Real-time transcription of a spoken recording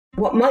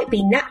what might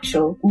be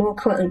natural, more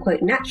quote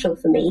unquote natural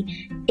for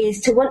me,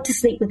 is to want to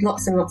sleep with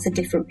lots and lots of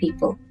different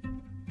people.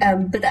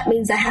 But that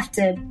means I have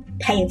to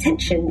pay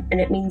attention, and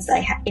it means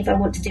if I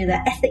want to do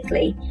that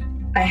ethically,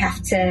 I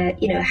have to,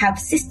 have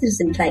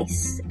systems in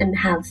place and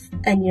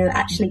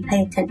actually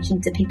pay attention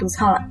to people's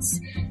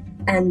hearts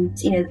and,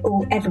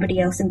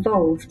 everybody else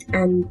involved.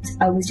 And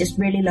I was just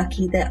really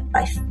lucky that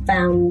I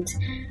found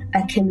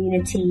a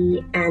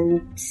community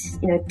and,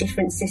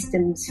 different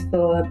systems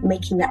for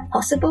making that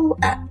possible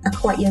at a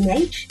quite young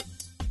age.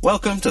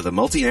 Welcome to the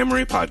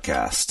Multi-Amory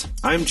Podcast.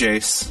 I'm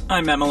Jace.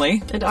 I'm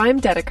Emily. And I'm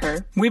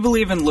Dedeker. We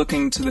believe in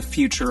looking to the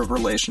future of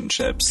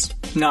relationships,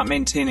 not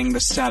maintaining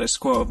the status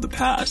quo of the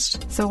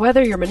past. So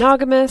whether you're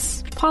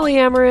monogamous,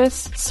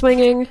 polyamorous,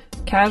 swinging,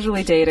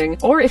 casually dating,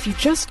 or if you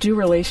just do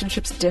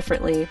relationships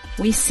differently,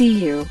 we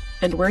see you,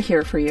 and we're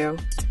here for you.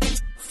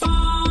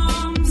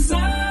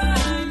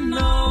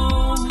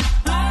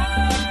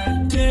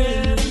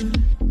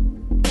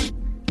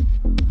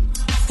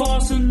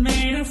 Forcing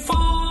me to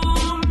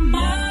form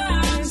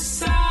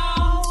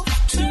myself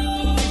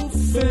to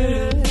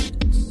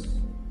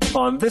fit.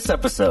 On this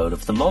episode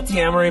of the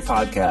Multi-Amory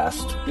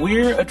Podcast,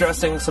 we're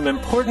addressing some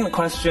important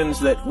questions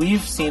that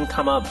we've seen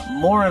come up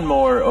more and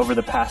more over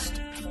the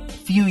past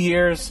few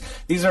years.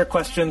 These are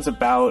questions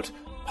about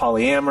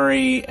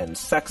polyamory and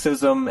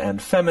sexism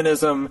and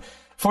feminism.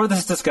 For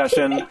this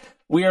discussion,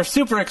 we are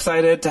super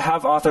excited to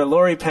have author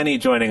Laurie Penny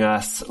joining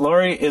us.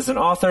 Laurie is an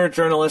author,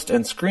 journalist,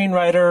 and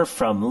screenwriter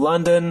from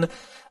London,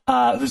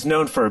 who's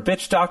known for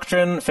Bitch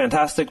Doctrine,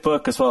 fantastic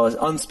book, as well as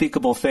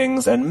Unspeakable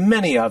Things, and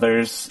many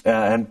others,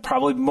 and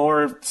probably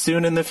more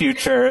soon in the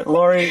future.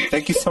 Laurie,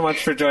 thank you so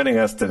much for joining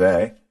us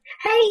today.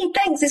 Hey,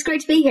 thanks. It's great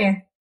to be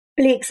here.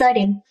 Really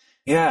exciting.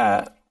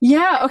 Yeah.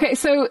 Yeah, okay,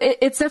 so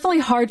it's definitely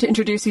hard to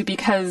introduce you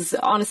because,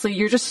 honestly,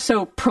 you're just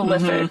so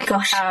prolific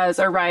as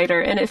a writer,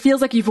 and it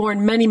feels like you've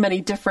worn many, many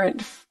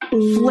different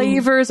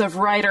flavors of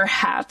writer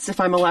hats,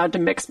 if I'm allowed to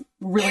mix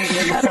really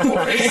weird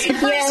metaphors.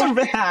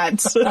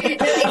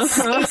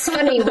 It's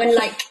funny when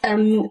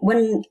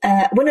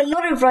a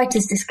lot of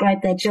writers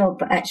describe their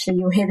job, actually,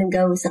 you'll hear them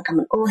go, it's like, I'm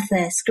an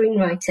author,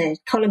 screenwriter,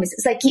 columnist.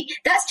 It's like,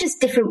 that's just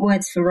different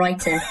words for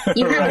writer.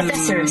 You have a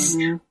thesaurus.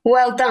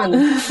 Well done.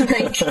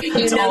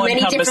 You know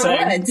many different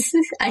words.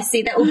 I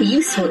see that will be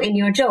useful in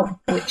your job,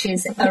 which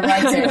is a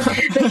writer.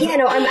 But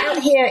I'm out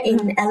here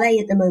in LA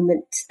at the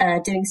moment,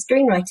 doing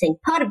screenwriting,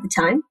 part of the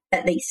time,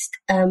 at least.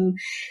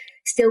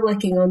 Still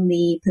working on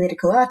the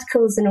political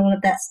articles and all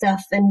of that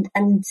stuff. And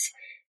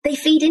they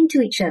feed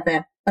into each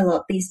other a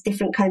lot, these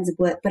different kinds of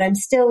work. But I'm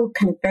still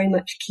kind of very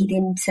much keyed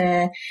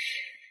into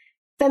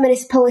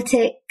feminist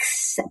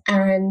politics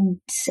and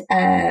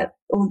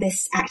all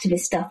this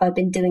activist stuff I've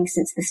been doing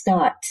since the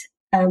start.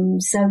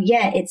 It's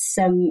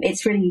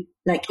really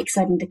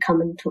exciting to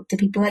come and talk to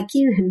people like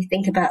you who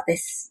think about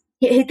this,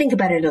 who think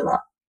about it a lot.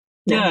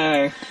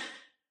 Yeah.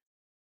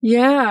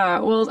 Yeah,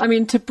 well, I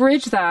mean, to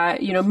bridge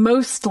that,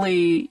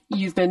 mostly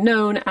you've been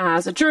known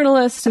as a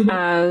journalist,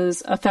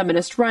 as a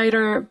feminist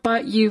writer,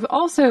 but you've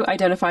also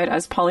identified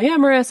as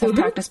polyamorous and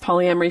practiced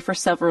polyamory for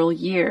several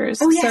years.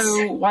 Oh, yes.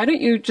 So why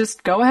don't you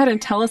just go ahead and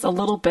tell us a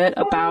little bit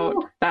about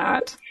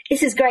that?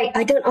 This is great.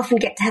 I don't often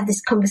get to have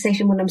this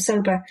conversation when I'm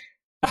sober.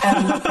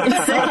 No,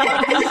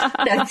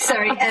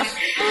 sorry.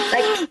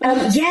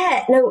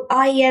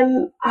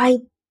 I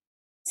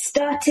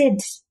started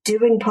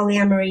doing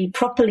polyamory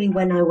properly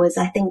when I was,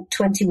 I think,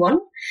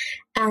 21,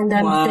 and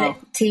I'm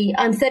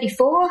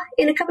 34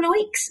 in a couple of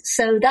weeks.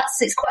 So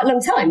it's quite a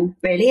long time,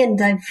 really.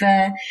 And I've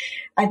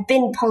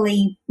been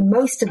poly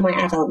most of my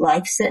adult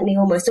life, certainly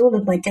almost all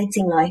of my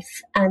dating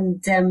life.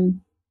 And, and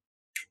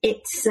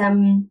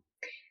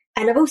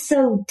I've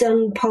also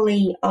done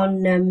poly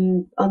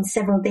on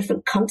several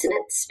different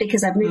continents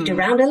because I've moved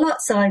around a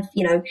lot. So I've,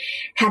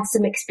 had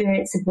some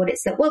experience of what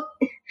it's like. Well,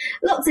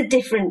 lots of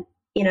different,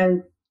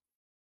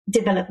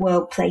 developed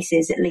world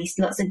places, at least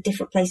lots of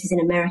different places in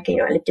America.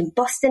 I lived in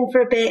Boston for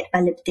a bit.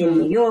 I lived in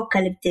New York.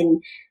 I lived in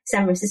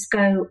San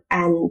Francisco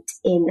and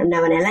I'm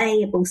now in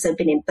LA. I've also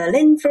been in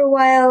Berlin for a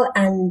while,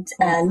 and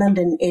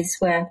London is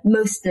where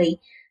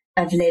mostly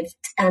I've lived.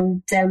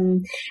 And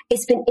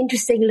it's been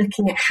interesting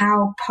looking at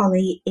how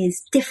poly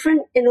is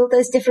different in all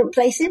those different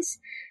places.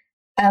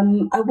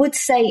 I would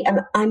say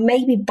I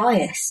may be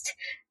biased,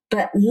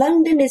 but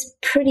London is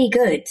pretty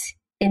good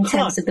in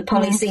terms of the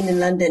poly scene in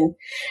London.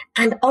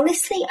 And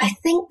honestly, I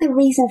think the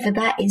reason for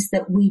that is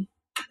that we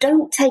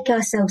don't take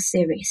ourselves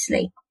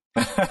seriously.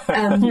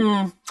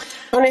 Honestly,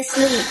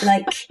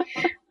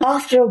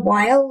 after a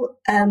while,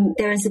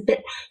 there is a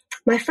bit,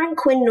 my friend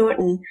Quinn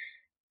Norton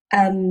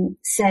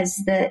says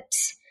that,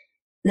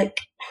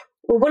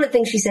 one of the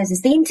things she says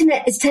is the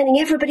internet is turning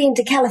everybody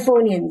into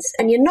Californians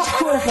and you're not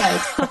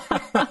qualified.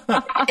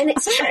 And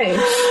it's true.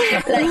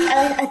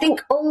 I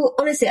think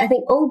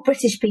all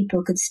British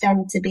people could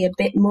stand to be a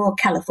bit more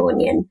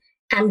Californian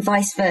and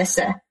vice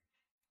versa.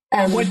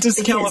 What does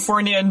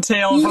California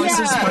entail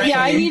versus Britain?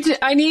 Yeah, I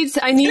need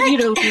you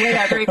to lay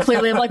that very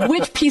clearly of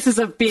which pieces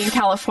of being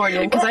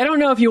Californian, because I don't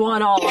know if you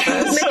want all of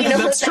this.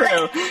 That's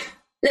true.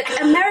 Look,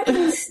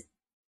 Americans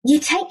you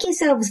take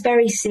yourselves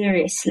very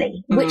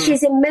seriously, which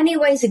is in many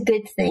ways a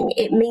good thing.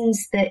 It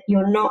means that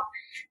you're not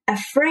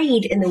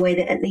afraid in the way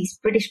that at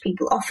least British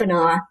people often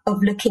are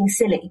of looking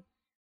silly.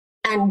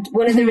 And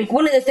one of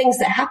the things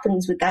that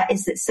happens with that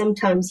is that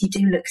sometimes you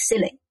do look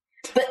silly.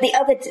 But the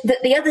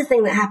other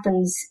thing that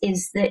happens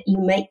is that you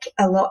make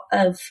a lot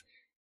of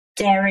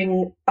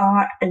daring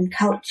art and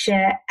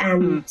culture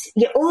and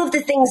all of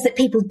the things that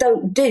people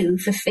don't do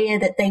for fear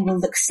that they will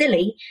look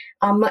silly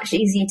are much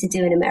easier to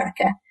do in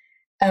America.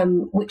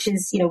 Which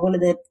is, one of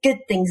the good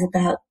things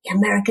about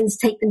Americans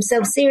take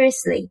themselves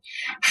seriously.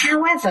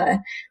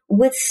 However,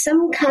 with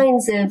some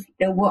kinds of,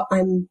 what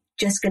I'm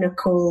just going to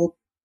call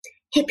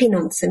hippie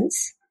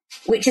nonsense,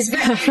 which is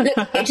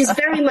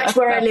very much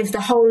where I live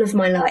the whole of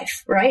my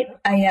life, right?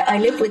 I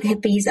live with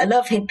hippies. I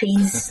love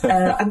hippies.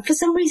 I'm for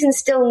some reason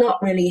still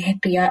not really a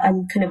hippie.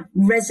 I'm kind of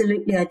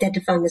resolutely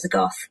identifying as a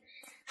goth.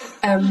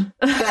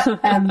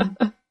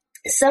 But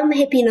some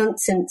hippie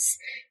nonsense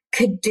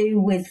could do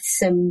with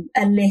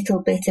a little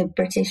bit of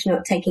British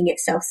not taking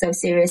itself so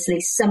seriously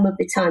some of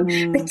the time,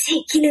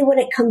 particularly when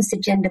it comes to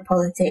gender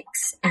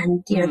politics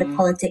and, the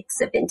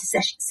politics of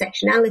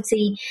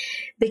intersectionality,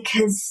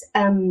 because,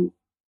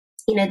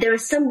 there are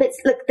some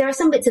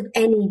bits of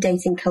any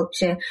dating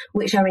culture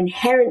which are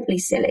inherently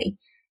silly,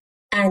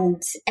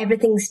 and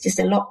everything's just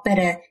a lot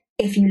better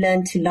if you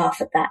learn to laugh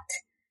at that.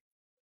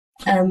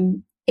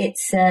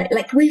 It's,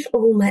 like we've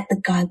all met the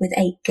guy with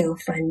 8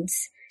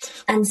 girlfriends.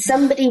 And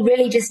somebody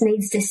really just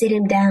needs to sit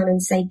him down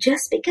and say,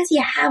 just because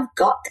you have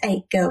got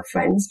 8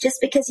 girlfriends, just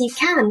because you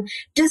can,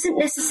 doesn't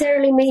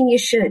necessarily mean you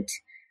should.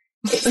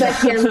 It's like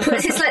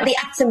it's like the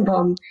atom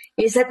bomb.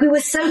 It's like we were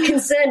so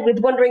concerned with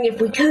wondering if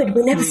we could,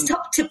 we never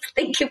stopped to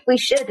think if we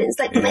should. It's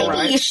like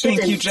maybe you shouldn't.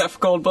 Thank you, Jeff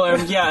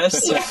Goldblum.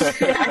 Yes.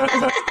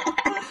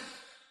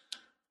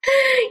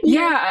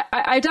 Yeah,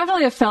 I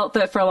definitely have felt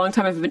that for a long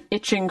time. I've been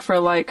itching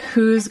for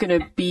who's going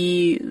to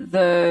be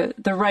the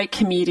right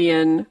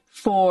comedian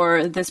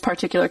for this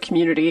particular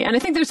community. And I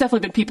think there's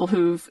definitely been people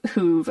who've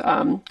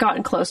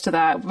gotten close to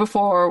that.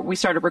 Before we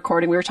started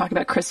recording, we were talking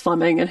about Chris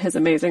Fleming and his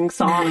amazing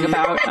song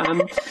about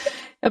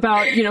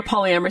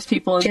polyamorous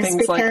people and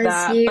things like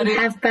that. Just because you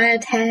have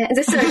bad hair.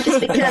 Sorry,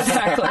 just because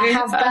I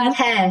have bad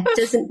hair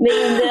doesn't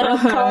mean that I'm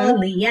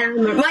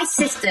polyamorous. My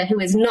sister, who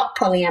is not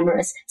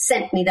polyamorous,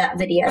 sent me that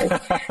video,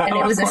 and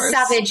it was a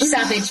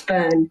savage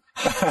burn.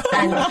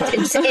 And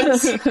it's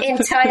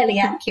entirely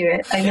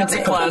accurate. I love it.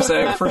 It's a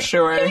classic for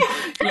sure.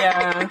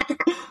 Yeah.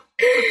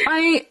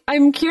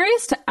 I'm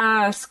curious to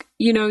ask,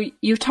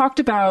 you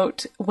talked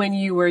about when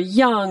you were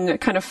young,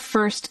 kind of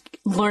first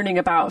learning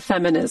about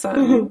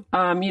feminism,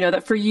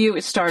 that for you,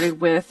 it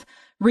started with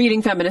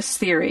reading feminist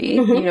theory.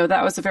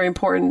 That was a very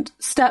important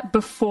step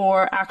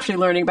before actually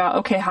learning about,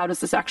 okay, how does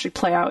this actually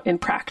play out in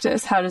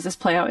practice? How does this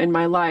play out in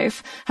my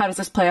life? How does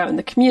this play out in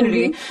the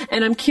community?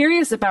 And I'm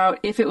curious about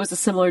if it was a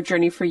similar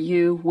journey for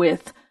you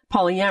with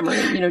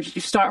polyamory. Did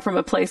you start from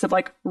a place of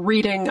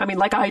reading,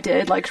 like I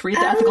did, read The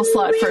Ethical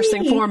Slut first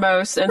thing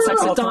foremost and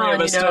Sex at Dawn,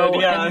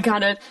 and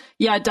kind of,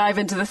 dive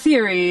into the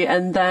theory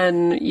and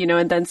then,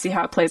 and then see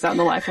how it plays out in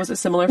the life. Was it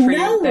similar for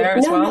you there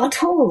as well? No, not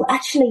at all.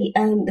 Actually,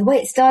 the way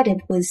it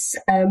started was,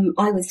 I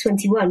was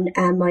 21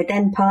 and my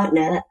then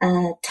partner,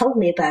 told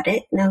me about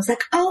it and I was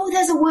like, oh,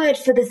 there's a word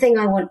for the thing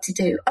I want to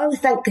do. Oh,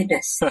 thank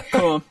goodness.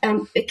 Cool.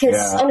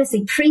 Because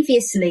honestly,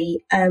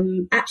 previously,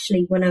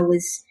 actually when I've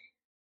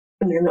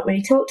not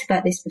really talked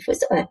about this before.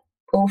 It's not an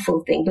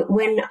awful thing, but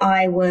when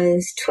I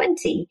was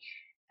 20,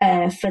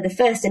 for the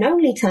first and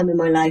only time in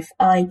my life,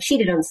 I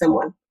cheated on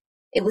someone.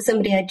 It was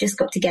somebody I just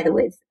got together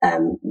with.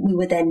 We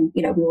were then,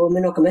 we were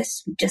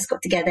monogamous. We just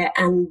got together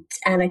and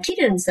I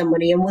cheated on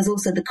somebody and was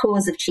also the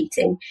cause of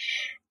cheating.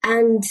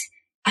 And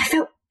I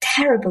felt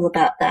terrible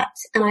about that.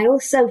 And I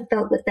also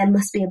felt that there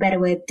must be a better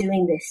way of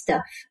doing this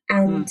stuff.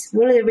 And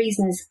one of the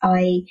reasons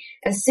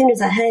as soon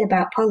as I heard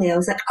about poly, I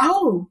was like,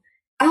 oh,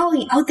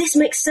 this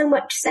makes so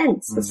much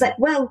sense. It's like,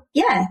 well,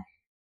 yeah,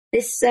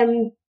 this,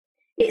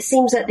 it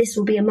seems like this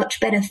will be a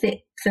much better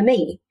fit for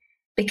me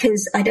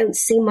because I don't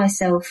see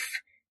myself,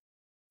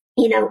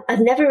 I've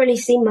never really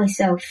seen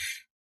myself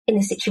in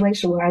a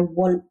situation where I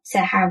want to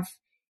have,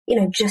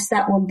 just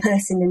that one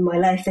person in my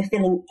life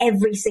fulfilling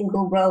every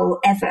single role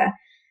ever.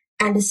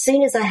 And as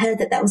soon as I heard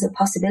that that was a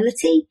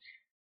possibility,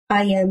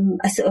 I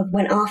sort of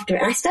went after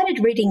it. I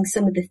started reading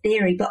some of the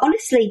theory, but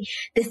honestly,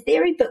 the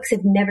theory books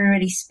have never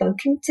really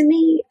spoken to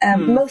me.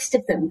 Most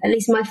of them, at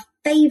least my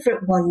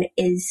favorite one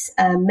is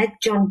Meg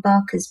John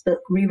Barker's book,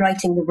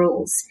 Rewriting the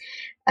Rules.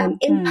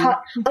 In part,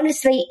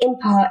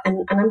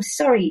 and I'm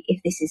sorry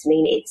if this is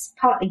mean, it's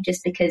partly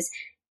just because,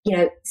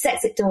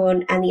 Sex at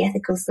Dawn and The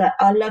Ethical Slut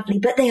are lovely,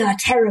 but they are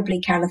terribly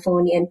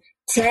Californian.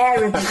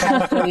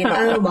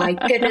 Oh my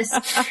goodness.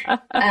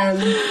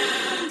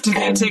 Do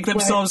they take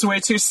themselves way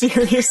too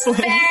seriously?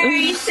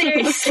 Very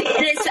seriously.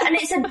 And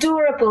it's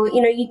adorable.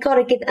 You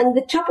gotta give, and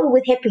the trouble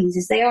with hippies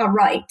is they are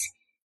right.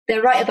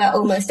 They're right about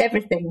almost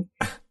everything.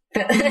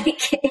 But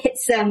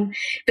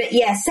but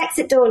yeah, Sex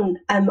at Dawn,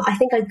 I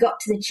think I got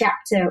to the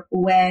chapter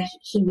where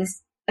he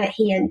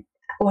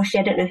Orshi,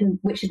 I don't know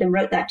which of them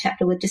wrote that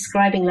chapter, were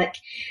describing like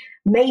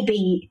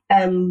maybe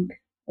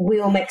we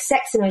all make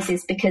sex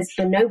noises because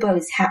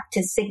bonobos have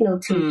to signal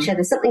to each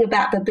other something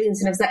about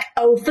baboons. And I was like,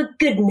 oh, for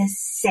goodness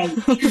sake.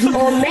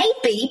 Or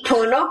maybe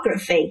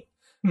pornography.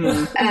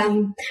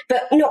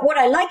 But what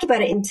I like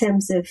about it in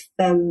terms of,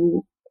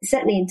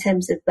 certainly in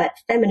terms of like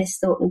feminist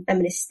thought and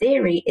feminist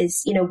theory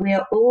is, we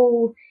are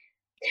all,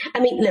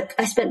 I mean, look,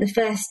 I spent the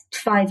first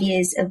 5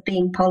 years of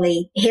being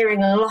poly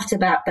hearing a lot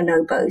about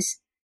bonobos.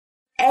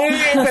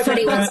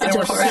 Everybody wants to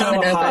talk about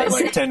bonobos. Hot,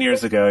 like 10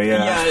 years ago,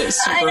 Yeah,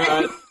 it's super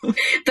hot.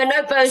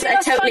 Bonobos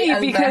are totally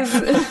over.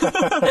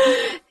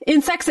 Because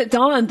in Sex at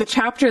Dawn, the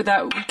chapter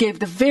that gave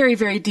the very,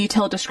 very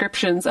detailed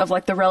descriptions of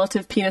like the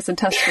relative penis and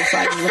testicle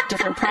sizes of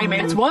different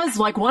primates was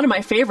like one of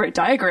my favorite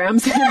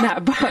diagrams in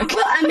that book.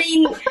 Well, I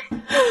mean,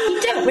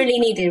 you don't really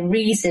need a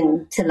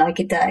reason to like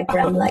a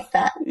diagram like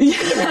that.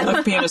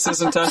 Of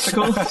penises and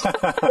testicles.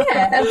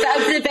 Yeah, of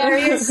the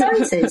various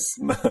sizes.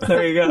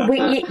 There you go.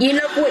 You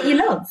love what you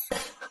love.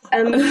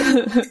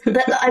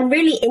 But I'm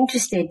really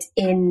interested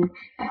in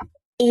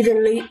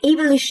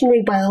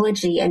evolutionary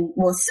biology and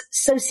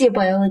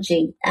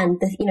sociobiology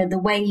and the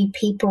way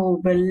people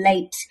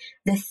relate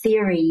the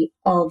theory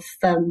of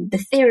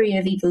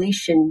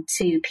evolution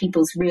to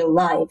people's real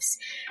lives,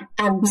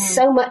 and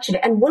so much of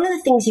it. And one of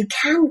the things you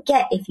can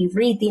get if you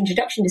read the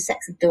introduction to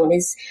Sex at Dawn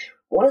is,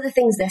 one of the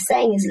things they're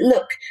saying is,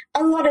 look,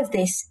 a lot of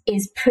this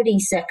is pretty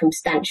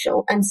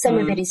circumstantial and some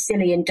of it is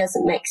silly and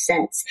doesn't make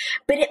sense,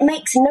 but it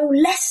makes no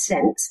less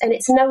sense and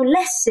it's no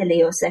less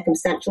silly or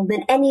circumstantial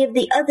than any of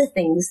the other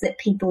things that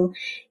people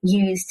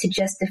use to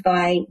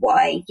justify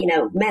why,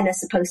 men are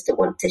supposed to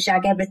want to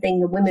shag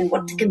everything and women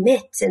want to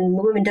commit and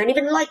women don't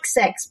even like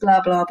sex,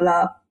 blah, blah,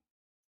 blah.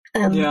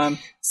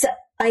 So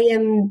I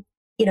am,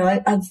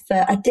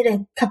 I did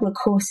a couple of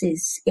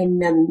courses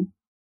in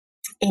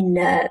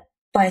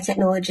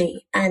biotechnology,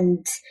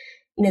 and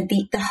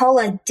the whole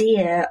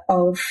idea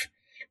of,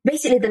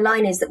 basically the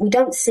line is that we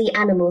don't see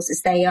animals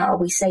as they are,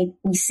 we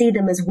see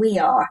them as we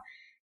are.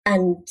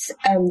 And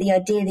the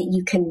idea that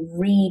you can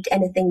read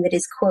anything that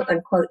is quote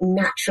unquote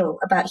natural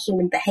about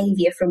human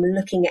behavior from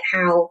looking at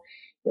how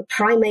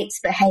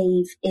primates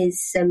behave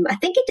is, I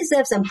think it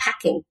deserves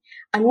unpacking.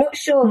 I'm not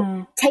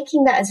sure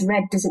taking that as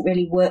read doesn't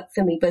really work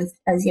for me, both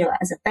as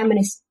as a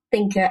feminist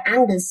thinker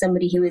and as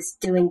somebody who is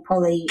doing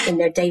poly in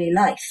their daily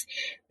life.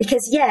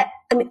 Because I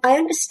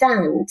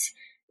understand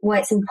why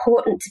it's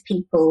important to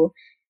people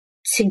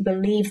to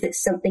believe that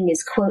something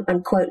is quote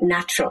unquote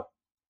natural.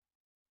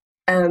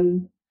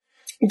 And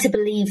to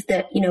believe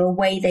that, a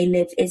way they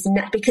live is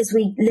because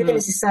we live in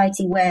a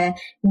society where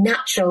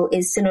natural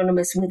is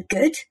synonymous with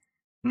good.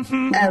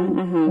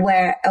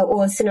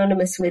 Or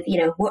synonymous with,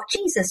 what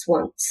Jesus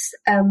wants.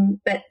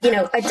 But,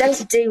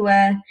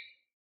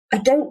 I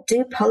don't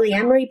do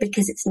polyamory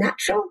because it's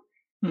natural.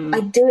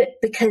 I do it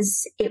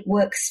because it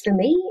works for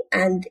me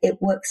and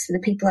it works for the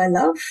people I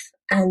love.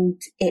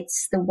 And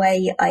it's the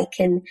way I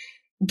can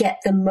get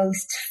the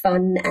most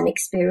fun and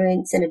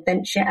experience and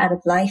adventure out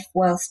of life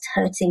whilst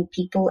hurting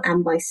people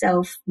and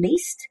myself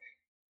least.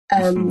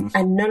 And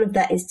none of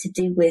that is to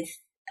do with,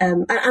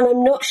 and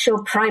I'm not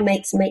sure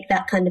primates make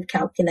that kind of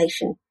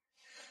calculation.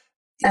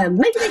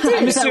 Maybe they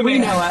do. That we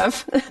know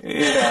of.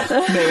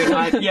 Yeah. Maybe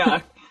not.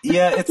 Yeah.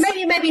 Yeah.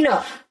 Maybe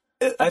not.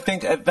 I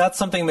think that's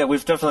something that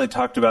we've definitely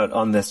talked about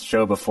on this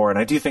show before, and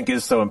I do think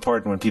is so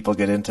important when people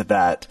get into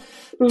that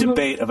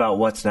debate about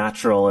what's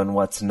natural and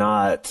what's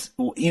not.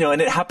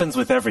 And it happens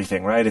with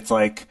everything, right? It's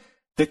like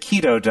the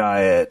keto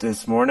diet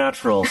is more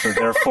natural, so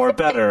therefore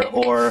better,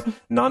 or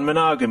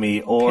non-monogamy,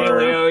 or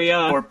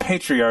paleo, or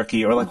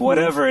patriarchy, or like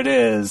whatever it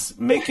is,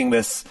 making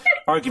this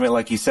argument,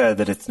 like you said,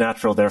 that it's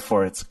natural,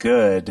 therefore it's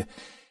good,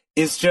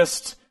 it's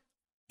just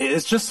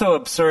so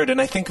absurd. And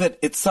I think that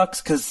it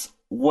sucks because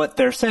what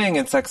they're saying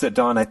in Sex at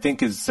Dawn, I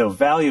think, is so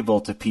valuable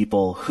to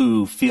people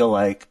who feel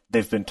like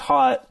they've been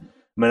taught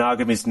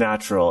monogamy is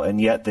natural and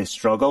yet they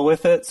struggle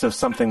with it, so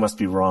something must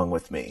be wrong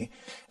with me.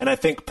 And I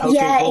think poking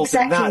holes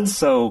in that's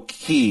so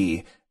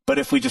key. But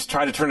if we just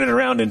try to turn it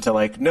around into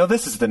like, no,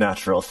 this is the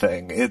natural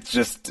thing, it's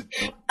just...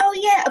 Oh,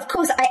 yeah, of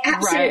course. I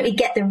absolutely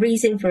get the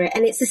reason for it.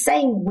 And it's the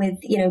same with,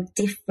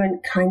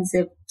 different kinds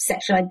of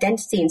sexual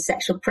identity and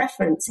sexual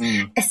preference,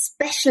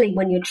 especially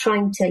when you're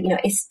trying to,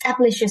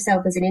 establish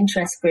yourself as an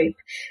interest group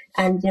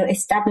and,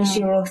 establish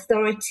your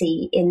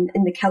authority in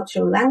the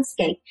cultural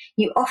landscape.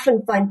 You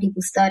often find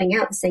people starting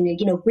out saying,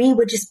 we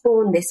were just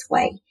born this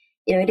way.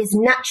 It is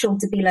natural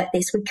to be like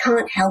this. We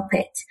can't help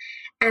it.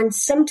 And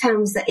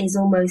sometimes that is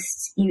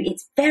almost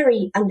it's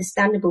very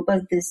understandable,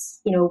 both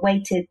as,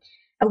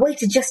 a way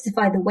to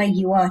justify the way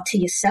you are to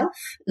yourself.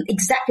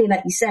 Exactly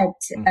like you said,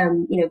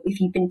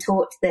 if you've been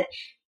taught that,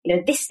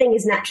 this thing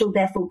is natural,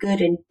 therefore good,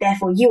 and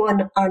therefore you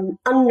are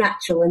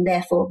unnatural and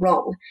therefore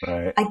wrong.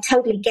 Right. I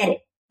totally get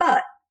it.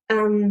 But,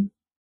 the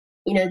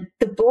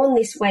born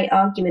this way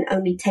argument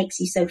only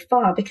takes you so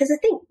far, because I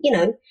think,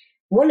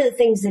 one of the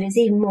things that is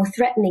even more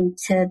threatening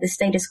to the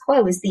status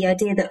quo is the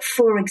idea that,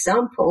 for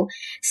example,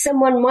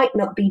 someone might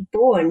not be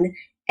born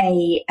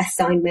a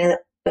assigned male at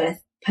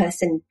birth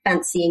person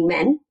fancying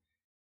men,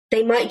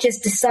 They might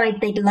just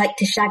decide they'd like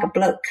to shag a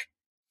bloke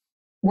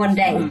one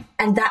day,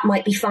 and that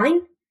might be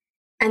fine.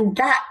 And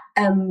that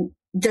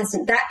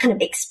that kind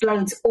of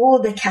explodes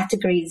all the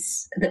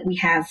categories that we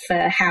have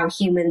for how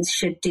humans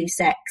should do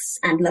sex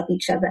and love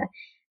each other,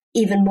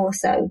 even more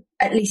so,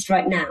 at least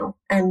right now.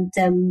 And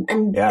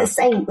the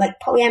same, like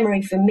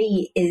polyamory for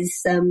me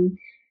is,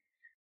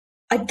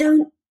 I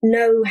don't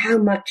know how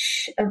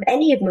much of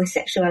any of my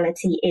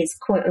sexuality is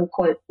quote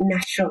unquote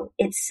natural.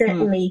 It's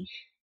certainly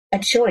a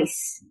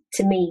choice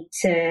to me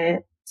to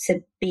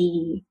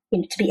be,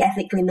 to be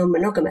ethically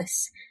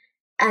non-monogamous.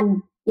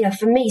 And,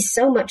 for me,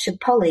 so much of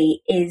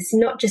poly is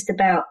not just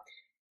about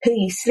who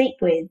you sleep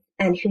with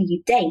and who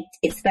you date.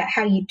 It's about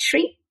how you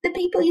treat the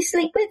people you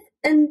sleep with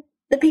and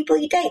the people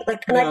you date.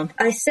 Like, and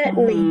I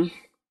certainly,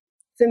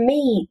 for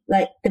me,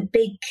 like the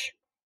big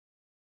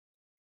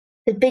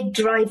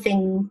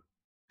driving,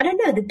 I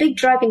don't know, the big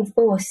driving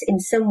force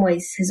in some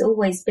ways has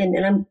always been,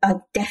 and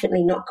I've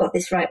definitely not got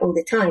this right all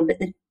the time, but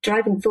the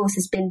driving force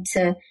has been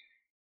to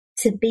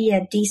be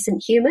a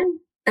decent human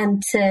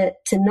and to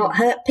not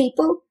hurt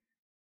people.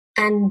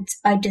 And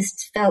I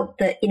just felt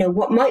that,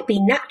 what might be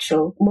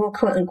natural, more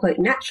quote unquote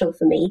natural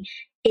for me,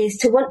 is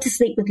to want to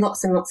sleep with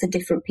lots and lots of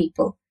different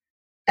people.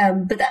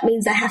 But that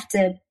means I have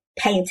to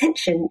pay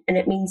attention. And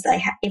it means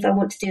that if I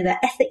want to do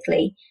that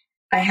ethically,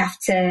 I have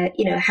to,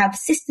 have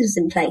systems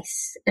in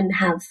place and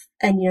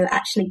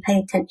actually pay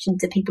attention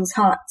to people's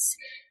hearts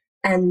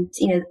and,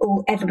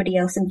 everybody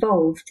else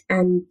involved.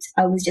 And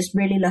I was just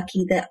really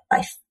lucky that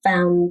I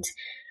found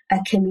a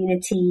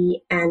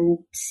community and,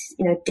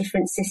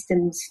 different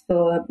systems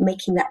for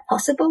making that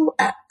possible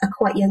at a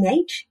quite young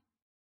age.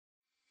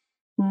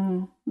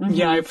 Mm-hmm.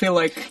 Yeah, I feel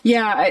like...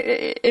 Yeah,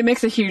 it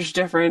makes a huge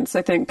difference,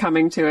 I think,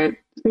 coming to it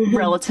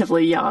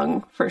relatively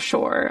young, for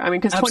sure. I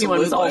mean, because 21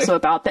 was also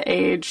about the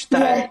age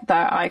that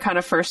I kind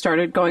of first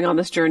started going on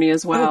this journey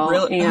as well. Oh,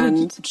 really?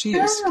 And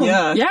jeez,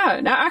 yeah. Yeah,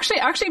 no,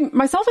 actually,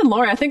 myself and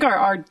Lori, I think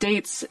our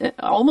dates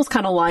almost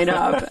kind of line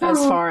up as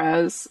far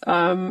as,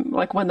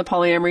 like when the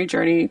polyamory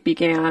journey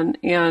began.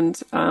 And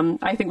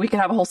I think we could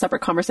have a whole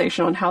separate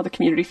conversation on how the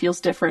community feels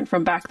different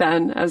from back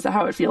then as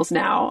how it feels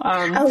now.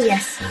 Oh,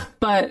 yes.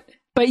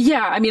 But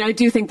yeah, I mean, I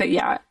do think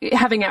that,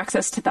 having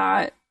access to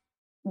that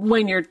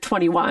when you're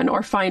 21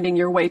 or finding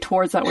your way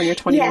towards that when you're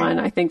 21,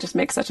 I think just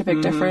makes such a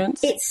big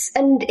difference. It's,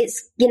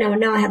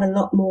 now I have a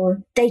lot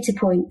more data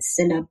points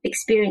and I've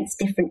experienced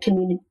different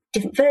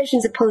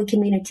versions of poly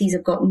communities.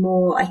 I've got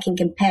more I can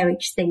compare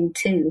each thing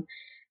to.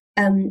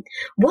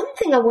 One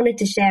thing I wanted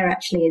to share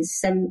actually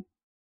is,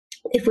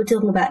 if we're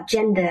talking about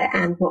gender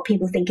and what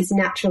people think is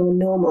natural and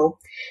normal.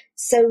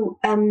 So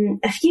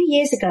a few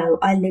years ago,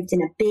 I lived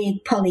in a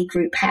big poly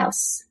group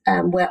house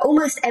where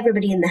almost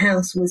everybody in the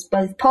house was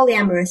both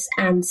polyamorous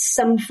and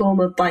some form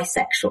of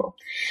bisexual.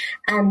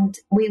 And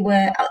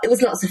it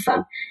was lots of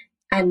fun.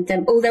 And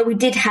although we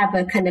did have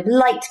a kind of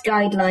light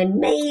guideline,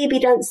 maybe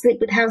don't sleep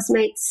with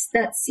housemates,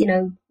 that's,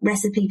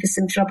 recipe for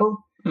some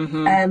trouble. We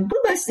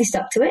mostly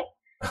stuck to it.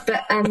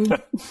 But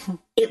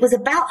it was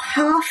about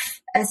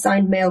half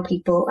assigned male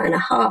people and a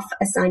half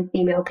assigned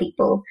female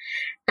people.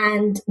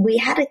 And we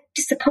had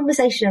just a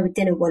conversation over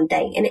dinner one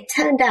day, and it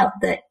turned out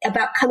that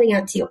about coming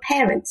out to your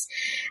parents.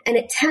 And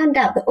it turned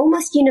out that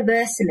almost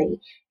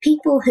universally,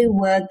 people who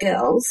were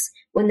girls,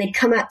 when they'd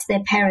come out to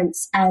their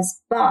parents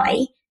as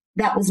bi,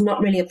 that was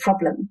not really a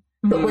problem.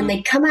 But when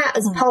they'd come out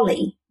as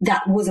poly,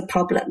 that was a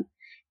problem.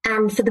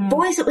 And for the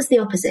boys, it was the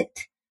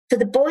opposite. For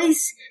the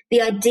boys,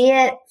 the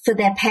idea for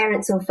their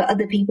parents or for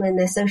other people in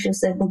their social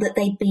circle that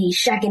they'd be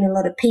shagging a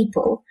lot of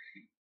people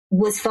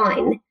was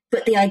fine.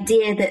 But the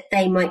idea that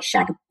they might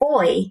shag a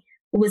boy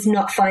was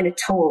not fine at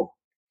all.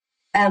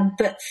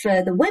 But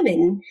for the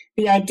women,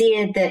 the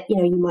idea that,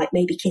 you might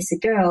maybe kiss a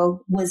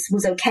girl was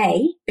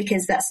okay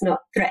because that's not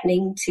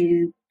threatening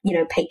to,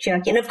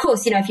 patriarchy. And of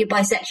course, if you're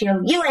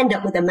bisexual, you'll end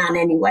up with a man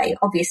anyway.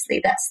 Obviously,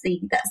 that's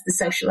the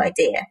social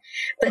idea.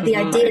 But the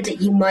idea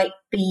that you might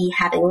be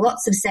having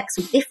lots of sex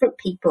with different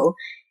people,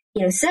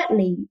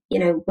 certainly,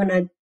 when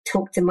I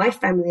talked to my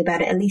family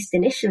about it, at least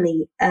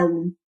initially,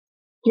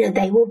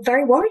 they were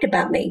very worried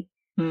about me.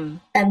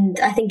 And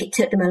I think it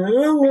took them a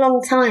long,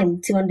 long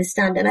time to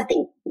understand. And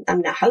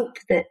I hope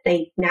that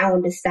they now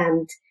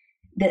understand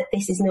that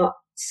this is not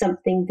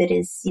something that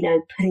is,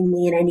 putting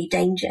me in any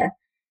danger.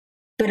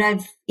 But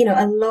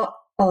a lot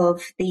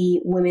of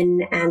the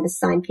women and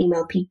assigned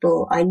female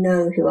people I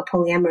know who are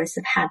polyamorous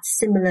have had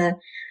similar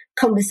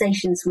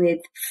conversations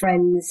with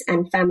friends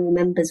and family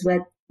members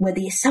where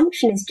the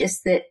assumption is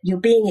just that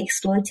you're being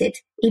exploited.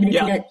 Even if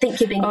you don't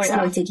think you're being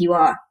exploited, you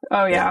are.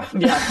 Oh, yeah.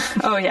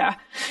 Oh, yeah.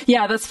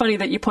 Yeah, that's funny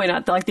that you point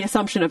out, like, the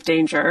assumption of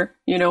danger,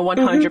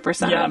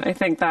 100%. Yeah. I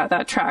think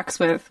that tracks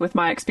with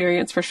my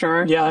experience for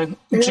sure. Yeah.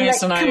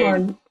 Jace and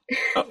I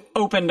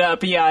opened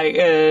up,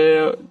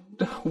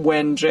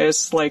 when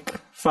Jace,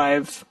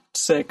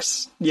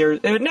 5-6 years,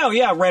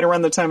 right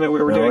around the time that we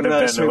were doing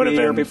this, maybe a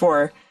year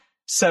before,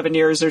 7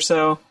 years or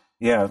so.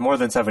 Yeah, more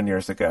than 7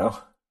 years ago.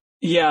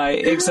 Yeah,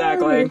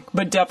 exactly.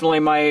 But definitely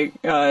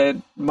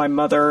my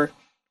mother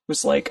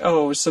was like,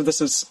 oh, so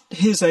this is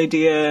his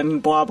idea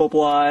and blah, blah,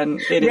 blah.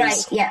 And it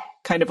is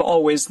kind of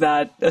always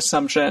that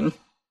assumption.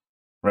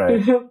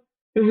 Right.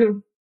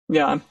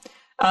 Yeah.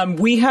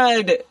 We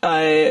had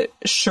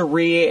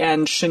Cherie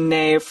and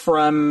Shanae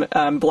from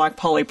Black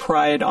Poly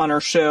Pride on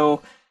our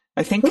show.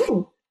 I think,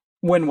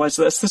 when was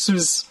this? This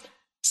was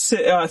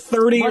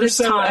 30 or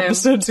so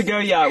episodes ago.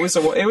 Yeah, it was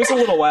a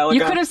little while ago.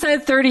 You could have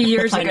said 30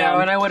 years ago,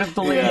 and I would have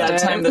believed it.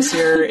 Time this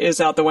year is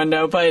out the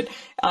window. But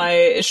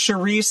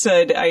Cherie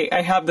said,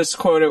 I have this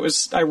quote.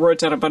 I wrote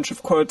down a bunch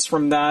of quotes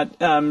from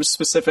that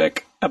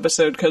specific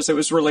episode because it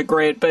was really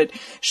great. But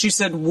she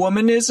said,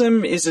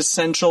 womanism is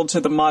essential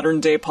to the modern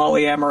day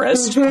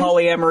polyamorist.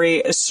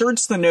 Polyamory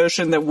asserts the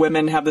notion that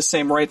women have the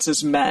same rights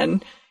as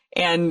men.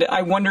 And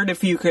I wondered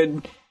if you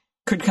could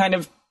kind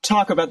of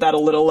talk about that a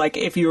little, like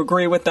if you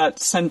agree with that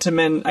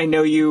sentiment. I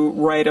know you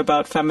write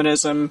about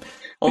feminism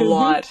a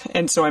lot,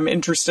 and so I'm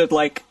interested,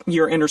 like,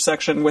 your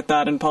intersection with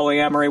that and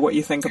polyamory, what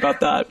you think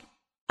about that.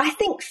 I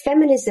think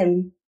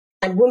feminism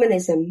and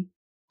womanism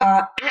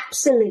are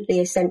absolutely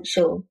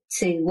essential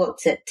to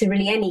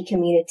really any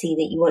community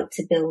that you want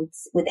to build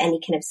with any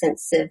kind of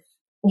sense of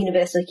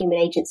universal human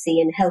agency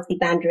and healthy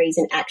boundaries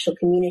and actual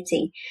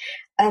community.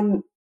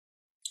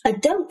 I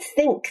don't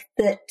think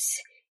that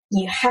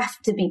you have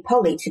to be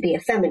poly to be a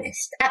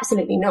feminist.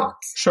 Absolutely not.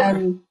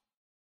 Sure.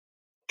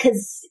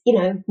 Because,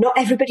 not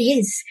everybody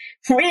is.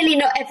 Really,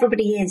 not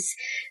everybody is.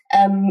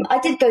 I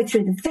did go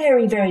through the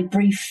very, very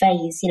brief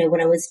phase,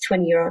 when I was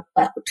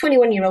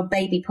 21-year-old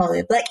baby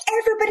poly. Like,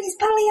 everybody's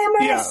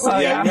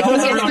polyamorous. Yeah.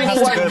 Everyone has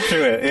to go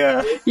through it,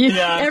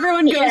 yeah.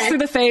 Everyone goes through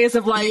the phase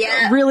of,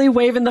 really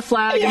waving the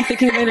flag and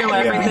thinking they know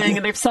everything,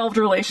 and they've solved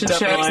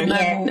relationships, and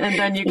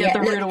then you get the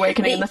rude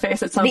awakening in the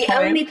face at some point. The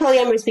only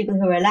polyamorous people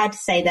who are allowed to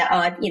say that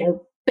are,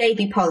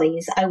 baby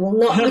polys. I will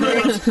not.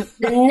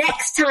 The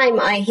next time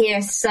I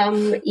hear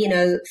some,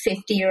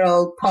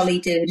 50-year-old poly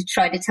dude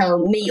try to tell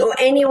me or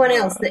anyone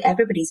else that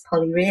everybody's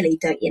poly, really,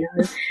 don't you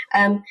know?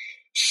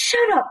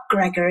 Shut up,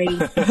 Gregory.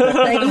 No, they're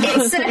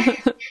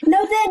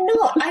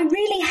not. I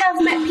really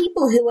have met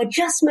people who are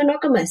just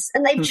monogamous,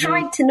 and they've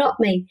tried to knock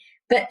me,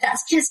 but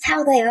that's just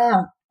how they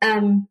are.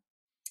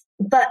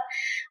 But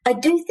I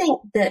do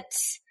think that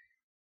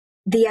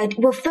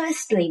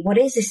firstly, what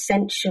is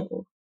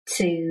essential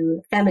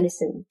to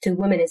feminism, to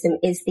womanism,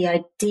 is the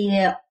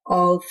idea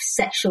of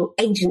sexual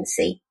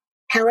agency,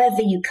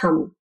 however you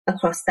come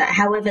across that,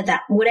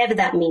 whatever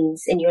that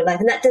means in your life.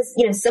 And that does,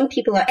 some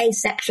people are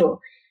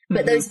asexual,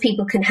 but those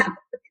people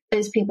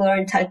are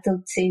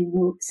entitled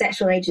to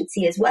sexual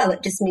agency as well.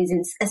 It just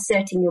means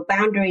asserting your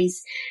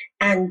boundaries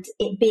and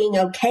it being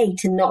okay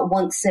to not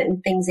want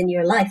certain things in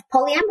your life.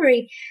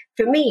 Polyamory,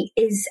 for me,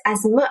 is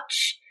as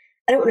much,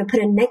 I don't want to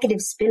put a negative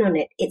spin on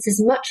it. It's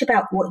as much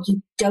about what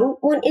you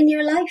don't want in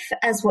your life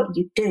as what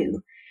you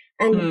do.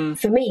 And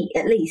for me,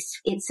 at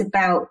least, it's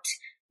about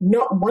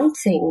not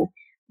wanting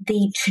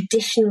the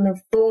traditional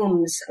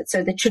forms.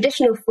 So the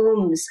traditional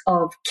forms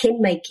of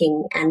kin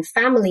making and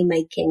family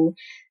making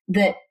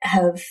that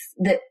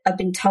I've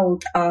been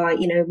told are,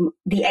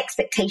 the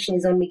expectation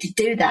is on me to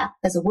do that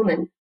as a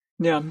woman.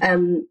 Yeah.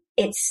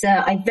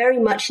 I very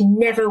much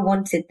never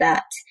wanted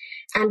that.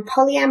 And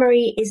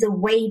polyamory is a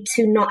way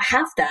to not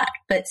have that,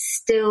 but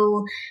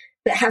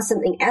have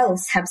something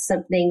else, have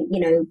something,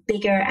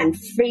 bigger and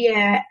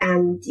freer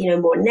and,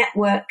 more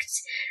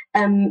networked.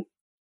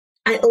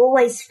 I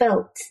always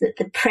felt that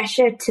the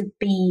pressure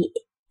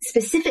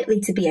specifically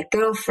to be a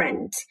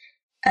girlfriend,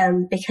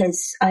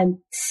 because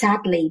I'm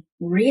sadly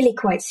really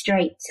quite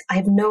straight. I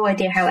have no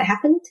idea how it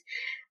happened.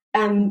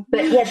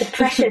 But yeah, the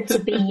pressure to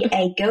be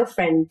a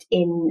girlfriend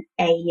in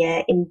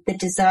the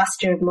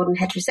disaster of modern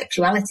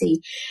heterosexuality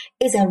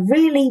was a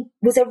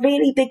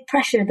really big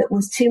pressure that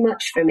was too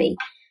much for me.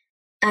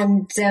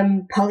 And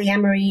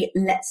polyamory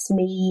lets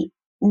me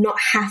not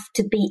have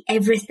to be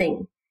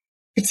everything,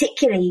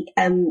 particularly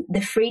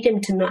the freedom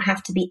to not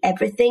have to be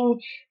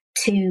everything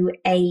to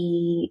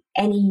any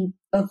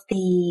of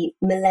the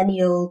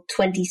millennial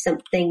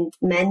 20-something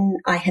men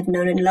I have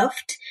known and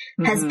loved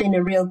has been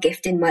a real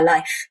gift in my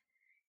life.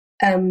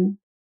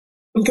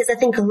 Because I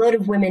think a lot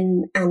of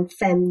women and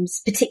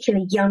femmes,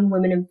 particularly young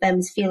women and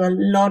femmes, feel a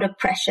lot of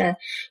pressure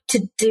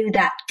to do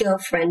that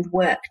girlfriend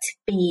work, to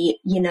be,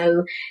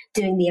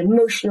 doing the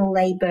emotional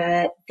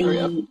labor,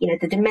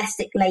 the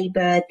domestic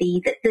labor,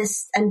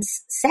 and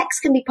sex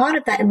can be part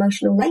of that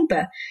emotional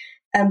labor,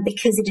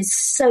 because it is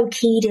so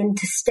keyed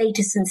into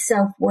status and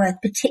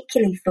self-worth,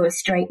 particularly for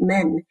straight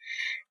men.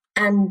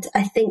 And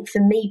I think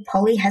for me,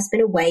 poly has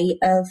been a way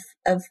of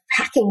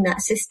hacking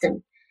that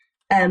system.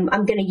 I'm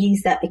going to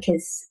use that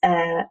because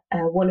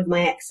one of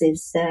my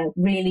exes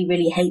really,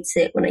 really hates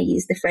it when I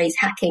use the phrase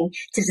hacking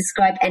to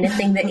describe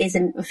anything that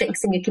isn't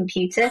fixing a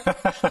computer.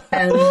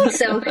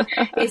 So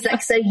it's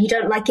like, so you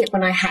don't like it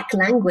when I hack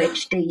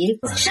language, do you?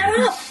 Shut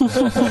up!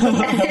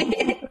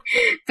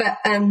 But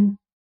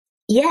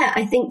yeah,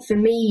 I think for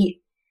me,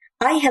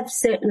 I have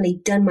certainly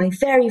done my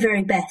very,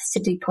 very best to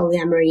do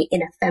polyamory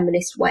in a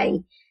feminist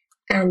way.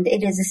 And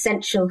it is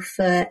essential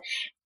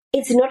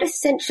it's not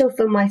essential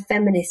for my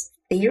feminist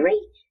theory,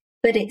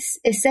 but it's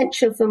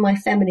essential for my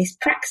feminist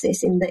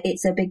praxis in that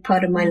it's a big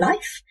part of my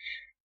life.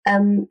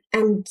 And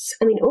I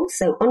mean,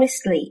 also,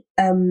 honestly,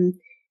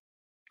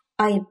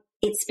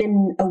 it's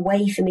been a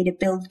way for me to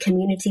build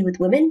community with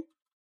women.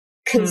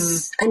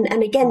 Cause,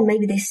 and again,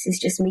 maybe this is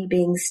just me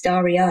being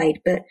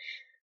starry-eyed, but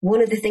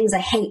one of the things I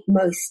hate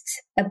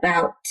most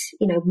about,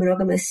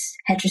 monogamous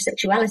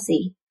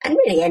heterosexuality, and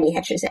really any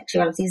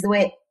heterosexuality, is the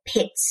way it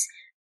pits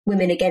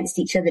women against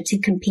each other to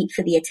compete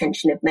for the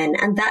attention of men.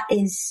 And that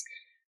is,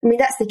 I mean,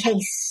 that's the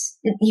case.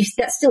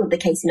 That's still the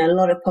case in a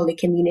lot of poly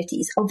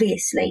communities,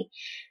 obviously.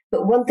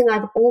 But one thing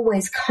I've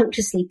always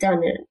consciously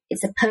done, and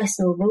it's a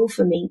personal rule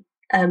for me,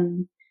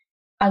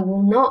 I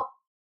will not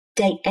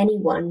date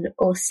anyone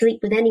or sleep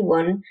with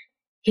anyone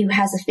who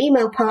has a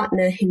female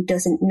partner who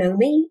doesn't know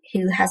me,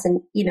 who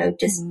hasn't,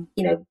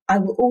 I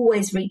will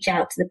always reach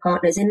out to the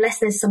partners unless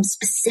there's some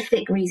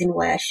specific reason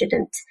why I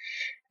shouldn't,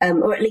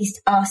 or at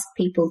least ask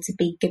people to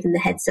be given the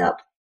heads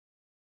up.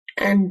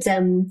 And,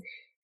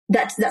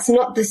 that's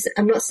not this,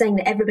 I'm not saying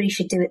that everybody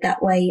should do it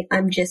that way.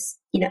 I'm just,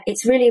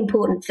 it's really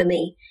important for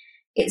me.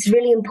 It's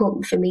really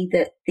important for me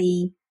that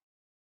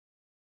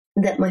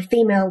my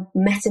female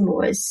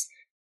metamours,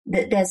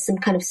 that there's some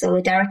kind of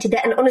solidarity there.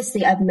 And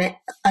honestly, I've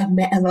met a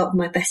lot of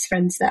my best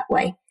friends that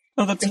way.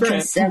 Oh, that's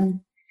because, great.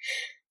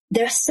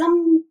 There are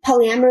some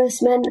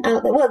polyamorous men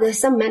out there. Well, there's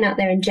some men out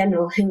there in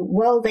general who,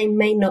 while they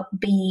may not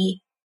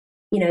be,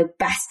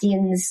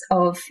 bastions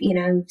of,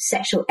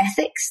 sexual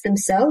ethics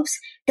themselves,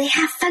 they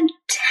have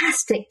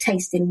fantastic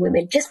taste in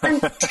women, just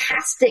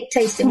fantastic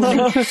taste in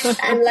women.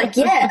 And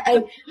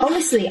I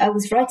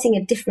was writing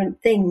a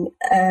different thing,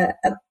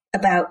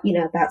 about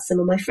some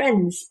of my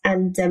friends,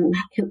 and it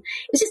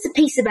was just a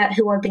piece about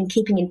who I've been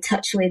keeping in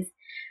touch with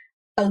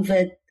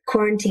over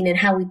quarantine and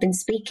how we've been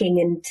speaking,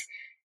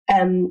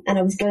 and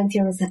I was going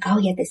through and I was like, oh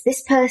yeah, there's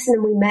this person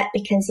and we met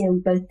because we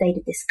both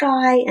dated this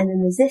guy, and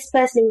then there's this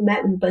person and we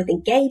met and we both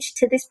engaged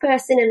to this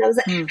person, and I was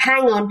like,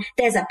 hang on,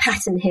 there's a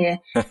pattern here.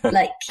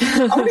 Like,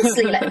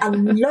 honestly, like a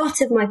lot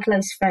of my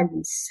close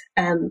friends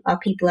are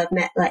people I've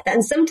met like that,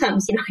 and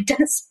sometimes I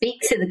don't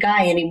speak to the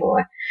guy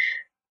anymore.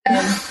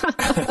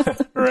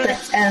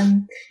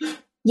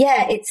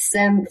 It's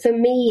for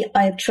me,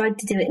 I've tried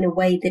to do it in a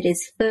way that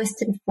is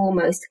first and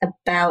foremost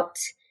about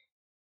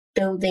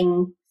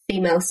building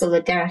female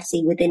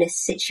solidarity within a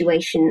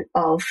situation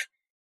of,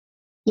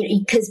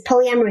 because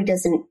polyamory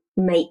doesn't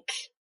make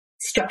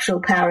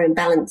structural power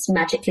imbalance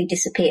magically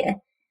disappear.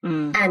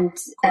 And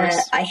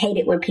I hate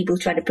it when people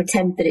try to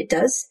pretend that it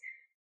does,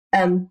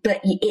 but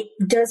it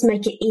does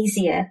make it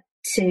easier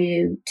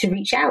to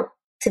reach out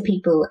to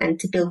people and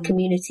to build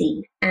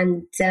community.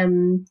 And,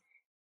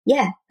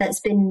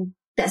 that's been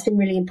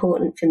really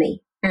important for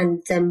me.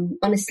 And,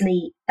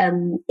 honestly,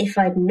 if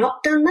I'd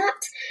not done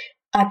that,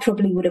 I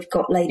probably would have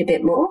got laid a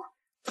bit more,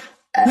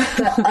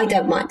 but I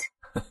don't mind.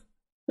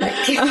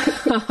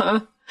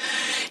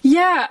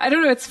 Yeah, I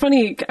don't know. It's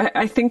funny.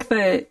 I think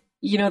that,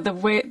 the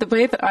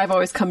way that I've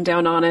always come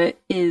down on it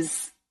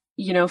is,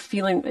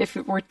 feeling, if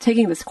we're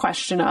taking this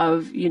question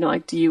of,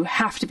 do you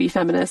have to be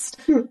feminist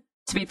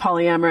to be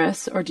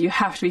polyamorous, or do you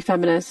have to be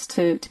feminist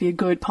to be a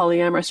good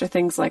polyamorous, or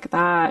things like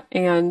that?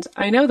 And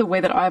I know the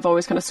way that I've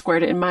always kind of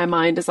squared it in my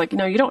mind is like,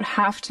 you don't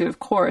have to, of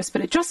course,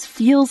 but it just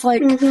feels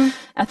like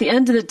at the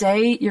end of the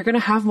day, you're going to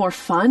have more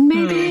fun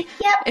maybe,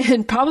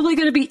 and probably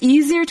going to be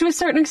easier to a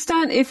certain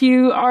extent if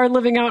you are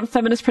living out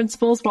feminist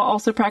principles while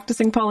also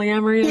practicing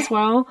polyamory as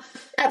well.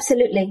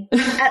 Absolutely.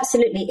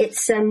 Absolutely.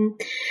 It's,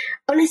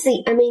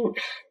 honestly, I mean,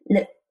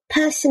 look,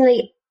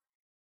 personally,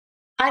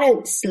 I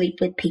don't sleep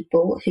with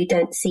people who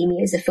don't see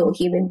me as a full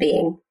human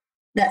being.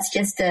 That's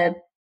just I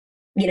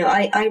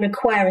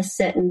require a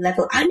certain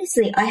level.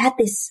 Honestly, I had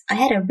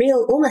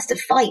almost a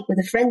fight with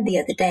a friend the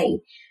other day,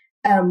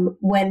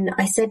 when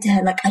I said to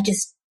her, like, I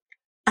just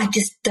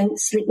don't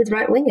sleep with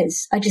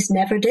right-wingers. I just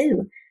never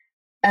do.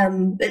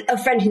 A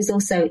friend who's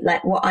also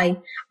like what I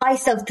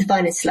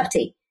self-define as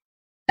slutty.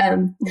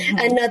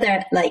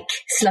 Another like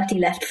slutty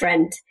left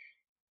friend.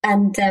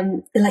 And,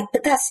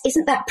 but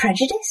isn't that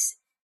prejudice?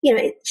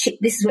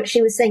 This is what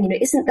she was saying,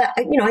 isn't that,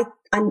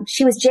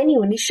 she was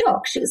genuinely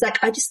shocked. She was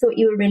like, I just thought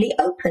you were really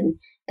open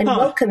and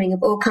welcoming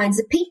of all kinds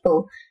of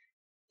people.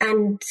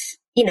 And,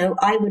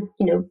 I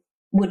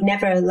would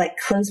never like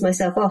close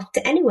myself off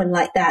to anyone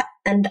like that.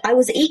 And I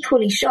was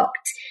equally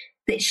shocked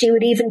that she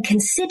would even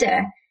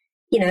consider,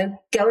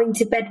 going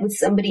to bed with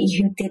somebody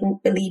who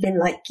didn't believe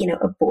in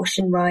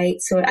abortion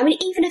rights, or,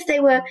 even if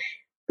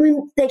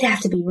they'd have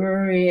to be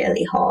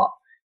really hot.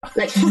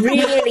 Like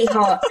really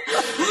hot.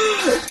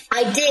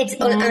 I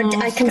did.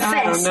 I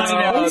confess,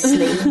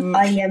 honestly,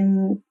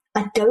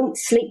 I don't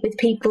sleep with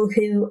people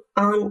who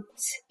aren't.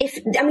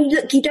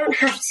 Look, you don't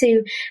have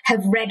to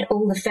have read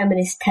all the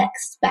feminist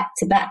texts back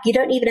to back. You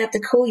don't even have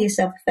to call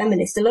yourself a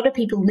feminist. A lot of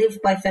people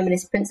live by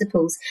feminist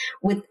principles.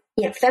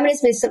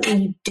 Feminism is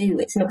something you do.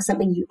 It's not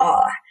something you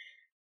are.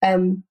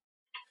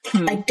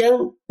 I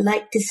don't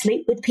like to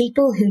sleep with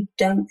people who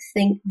don't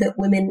think that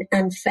women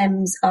and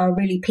femmes are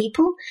really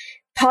people.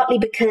 Partly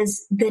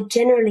because they're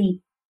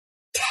generally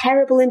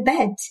terrible in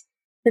bed.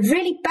 They're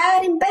really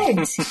bad in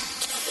bed.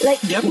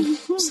 Like, yep,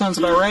 sounds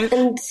about right.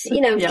 And,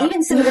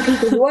 even some of the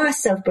people who are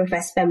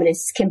self-professed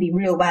feminists can be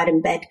real bad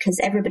in bed because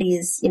everybody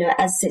is,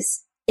 as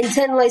this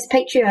internalized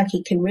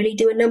patriarchy can really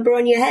do a number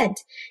on your head.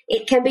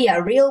 It can be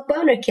a real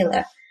boner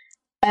killer.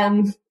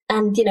 And,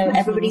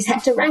 everybody's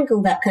had to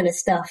wrangle that kind of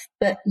stuff.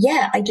 But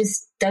yeah, I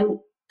just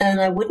don't,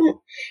 and I wouldn't.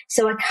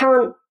 So I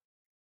can't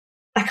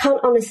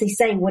honestly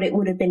say what it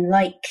would have been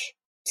like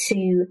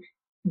to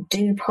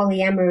do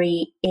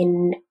polyamory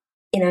in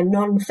a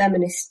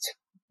non-feminist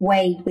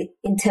way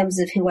in terms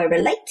of who I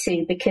relate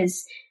to,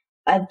 because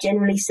I've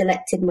generally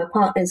selected my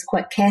partners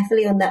quite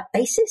carefully on that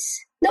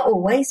basis. Not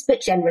always,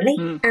 but generally.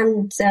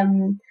 And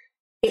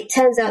it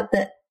turns out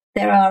that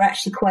there are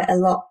actually quite a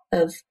lot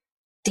of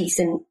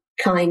decent,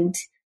 kind,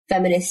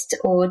 feminist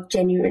or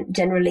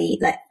generally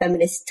like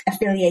feminist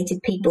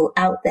affiliated people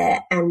out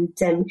there. And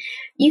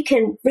you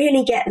can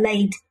really get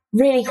laid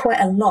really quite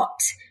a lot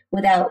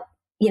without,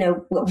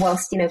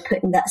 whilst,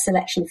 putting that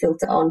selection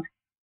filter on.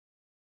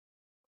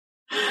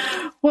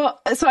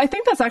 Well, so I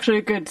think that's actually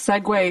a good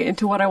segue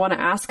into what I want to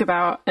ask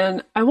about.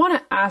 And I want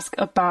to ask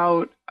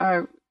about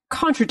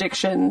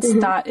contradictions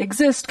that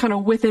exist kind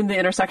of within the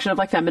intersection of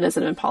like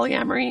feminism and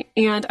polyamory.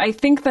 And I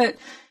think that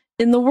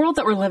in the world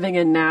that we're living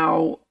in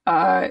now,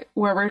 where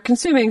we're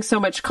consuming so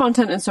much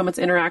content and so much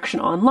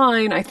interaction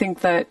online, I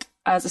think that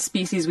as a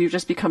species, we've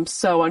just become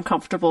so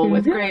uncomfortable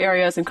with gray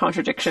areas and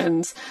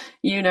contradictions.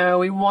 We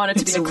want it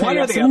to be a clear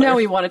yes. No,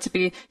 we want it to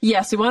be,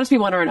 yes, we want it to be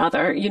one or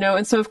another,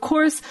 and so of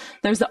course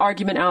there's the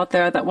argument out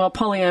there that, well,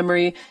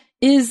 polyamory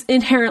is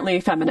inherently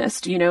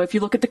feminist. If you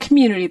look at the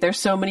community, there's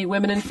so many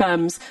women and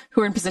femmes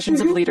who are in positions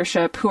of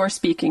leadership, who are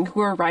speaking, who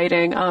are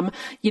writing.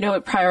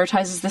 It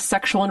prioritizes the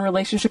sexual and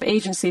relationship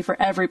agency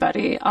for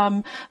everybody.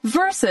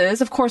 Versus,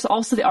 of course,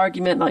 also the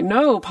argument like,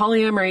 no,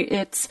 polyamory,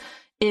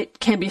 it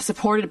can be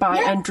supported by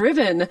and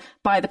driven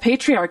by the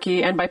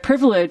patriarchy and by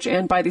privilege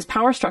and by these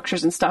power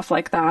structures and stuff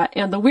like that.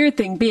 And the weird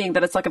thing being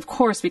that it's like, of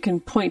course, we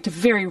can point to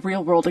very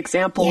real world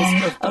examples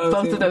of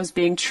both of those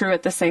being true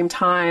at the same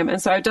time.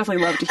 And so I'd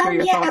definitely love to hear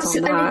your thoughts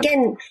absolutely. on that. And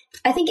again,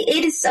 I think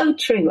it is so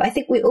true. I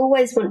think we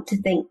always want to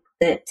think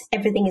that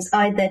everything is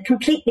either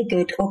completely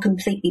good or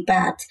completely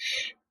bad.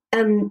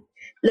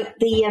 Look,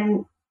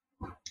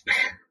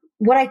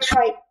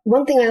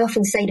 one thing I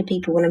often say to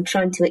people when I'm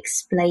trying to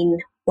explain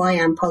why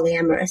I'm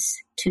polyamorous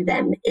to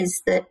them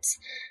is that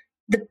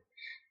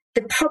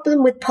the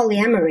problem with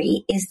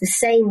polyamory is the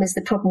same as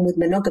the problem with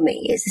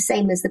monogamy. It's the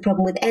same as the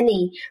problem with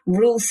any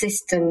rule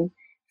system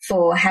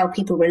for how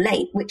people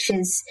relate, which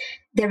is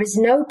there is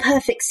no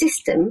perfect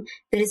system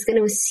that is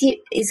going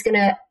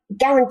to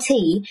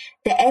guarantee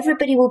that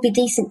everybody will be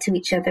decent to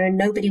each other and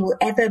nobody will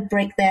ever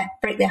break their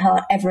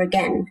heart ever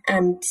again.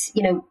 And,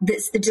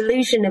 that's the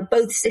delusion of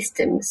both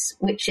systems,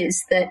 which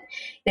is that,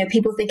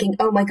 people thinking,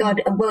 oh my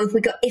God, well,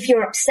 if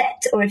you're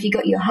upset or if you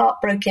got your heart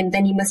broken,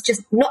 then you must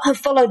just not have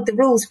followed the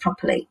rules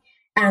properly.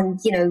 And,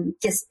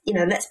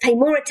 let's pay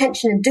more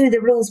attention and do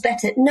the rules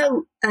better.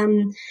 No,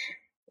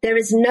 there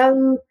is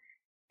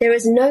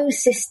no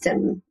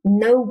system,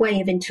 no way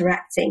of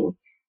interacting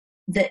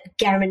that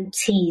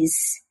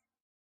guarantees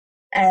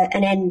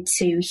an end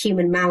to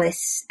human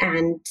malice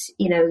and,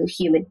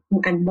 human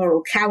and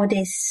moral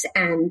cowardice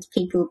and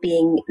people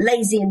being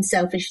lazy and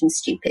selfish and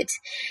stupid.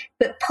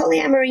 But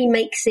polyamory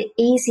makes it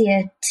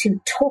easier to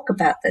talk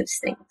about those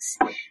things.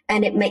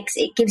 And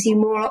it gives you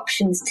more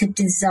options to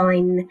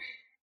design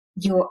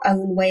your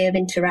own way of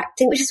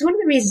interacting, which is one of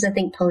the reasons I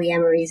think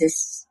polyamory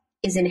is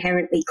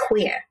inherently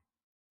queer,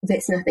 if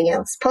it's nothing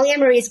else.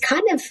 Polyamory is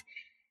kind of,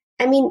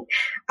 I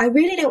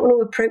really don't want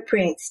to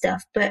appropriate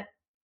stuff, but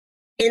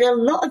in a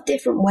lot of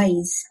different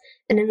ways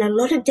and in a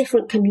lot of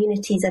different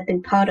communities I've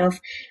been part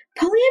of,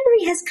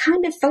 polyamory has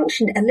kind of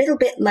functioned a little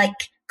bit like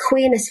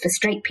queerness for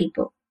straight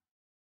people.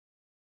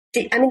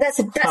 That's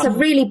a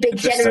really big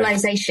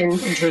generalization.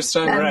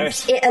 Interesting,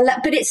 right.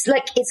 But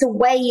it's a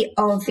way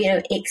of,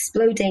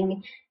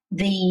 exploding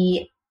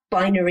the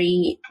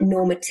binary,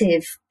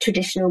 normative,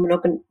 traditional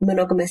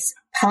monogamous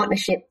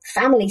partnership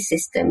family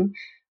system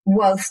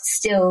whilst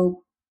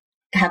still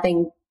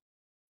having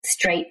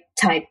straight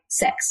type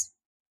sex.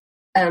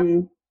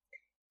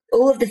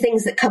 All of the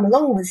things that come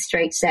along with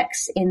straight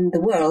sex in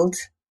the world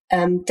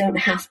don't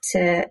have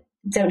to.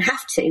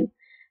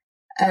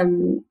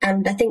 And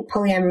I think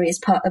polyamory is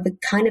part of a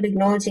kind of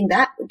acknowledging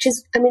that, which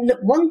is, look,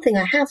 one thing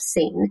I have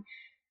seen,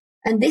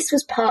 and this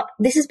has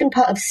been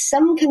part of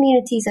some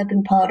communities I've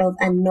been part of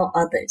and not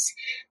others.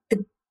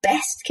 The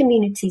best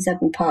communities I've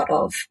been part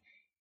of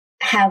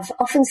have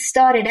often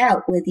started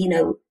out with,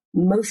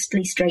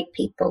 mostly straight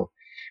people.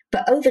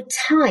 But over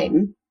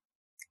time,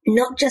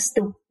 not just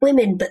the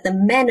women, but the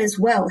men as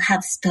well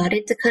have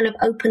started to kind of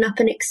open up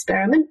and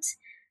experiment.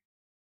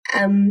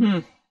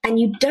 And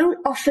you don't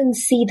often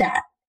see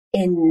that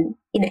in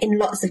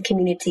lots of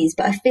communities,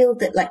 but I feel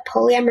that like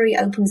polyamory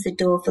opens the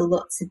door for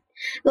lots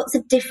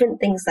of different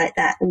things like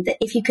that. And that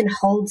if you can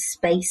hold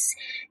space,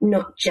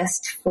 not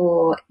just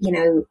for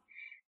women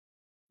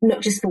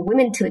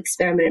to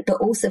experiment,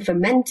 but also for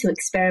men to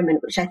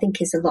experiment, which I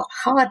think is a lot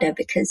harder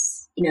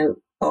because,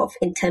 of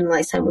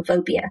internalized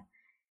homophobia,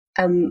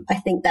 I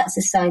think that's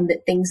a sign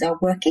that things are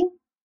working,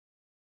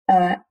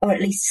 or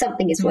at least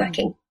something is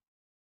working.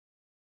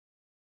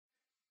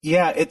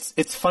 Yeah,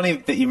 it's funny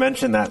that you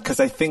mentioned that, because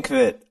I think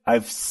that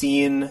I've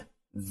seen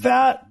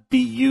that be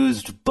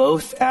used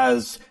both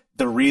as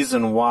the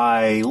reason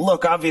why,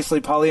 look,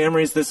 obviously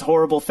polyamory is this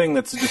horrible thing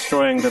that's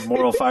destroying the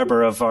moral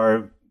fiber of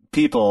our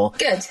people.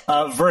 Good.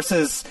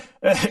 Versus,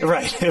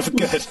 right,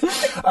 good.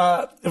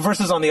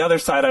 Versus on the other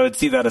side, I would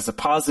see that as a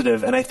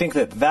positive. And I think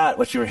that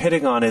what you were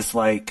hitting on is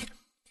like,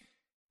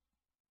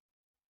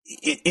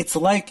 it's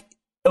like,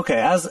 okay,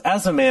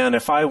 as a man,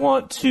 if I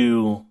want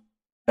to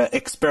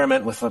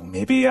experiment with,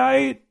 maybe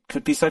I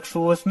could be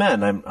sexual with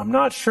men. I'm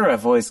not sure.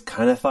 I've always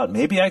kind of thought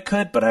maybe I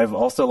could, but I've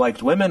also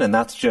liked women, and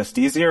that's just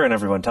easier. And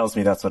everyone tells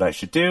me that's what I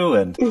should do,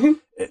 and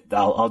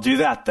I'll do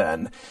that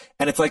then.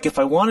 And it's like, if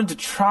I wanted to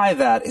try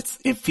that,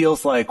 it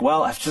feels like,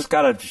 well, I've just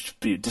got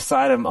to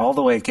decide I'm all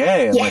the way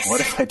gay. And like, what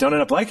if I don't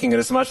end up liking it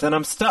as much? Then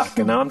I'm stuck,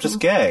 and now I'm just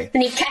gay.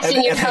 And you cash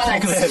in your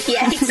cards.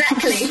 Yeah,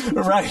 exactly.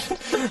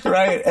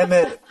 Right. And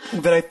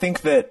that I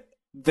think that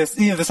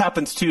this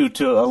happens too,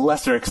 to a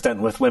lesser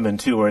extent with women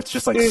too, where it's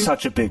just like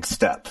such a big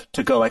step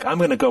to go like, I'm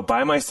going to go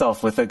by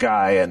myself with a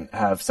guy and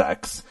have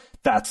sex.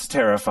 That's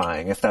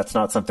terrifying if that's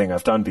not something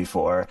I've done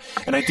before.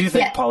 And I do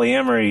think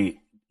polyamory,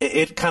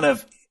 it kind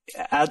of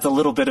adds a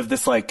little bit of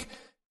this like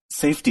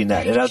safety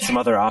net. It adds some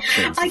other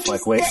options,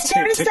 like ways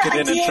to get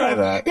in and try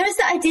that. There is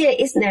that idea,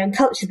 isn't there, in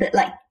culture that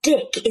like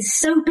dick is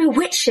so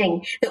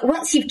bewitching that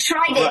once you've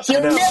tried it,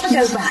 you'll never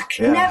go back.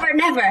 Yeah.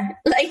 Never.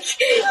 Like,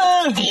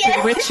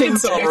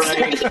 bewitching's all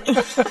right.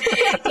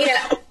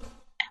 Yeah.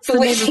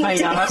 Bewitching.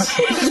 Yeah,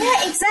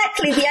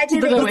 exactly. The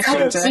idea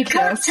that you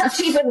can't touch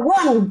even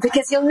one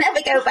because you'll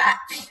never go back.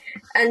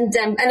 And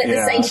at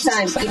the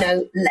same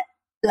time,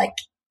 like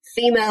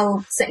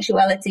female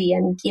sexuality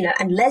and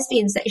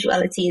lesbian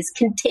sexuality is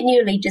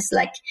continually just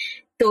like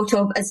thought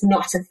of as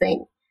not a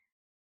thing.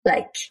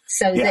 Like,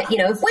 so that,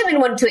 if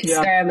women want to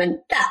experiment,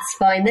 that's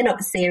fine. They're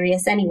not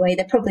serious anyway.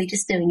 They're probably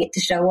just doing it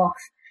to show off.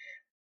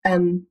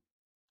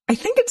 I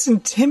think it's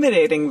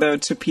intimidating though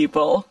to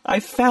people. I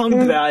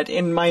found that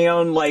in my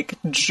own like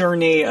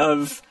journey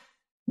of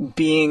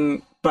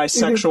being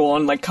bisexual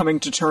and like coming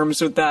to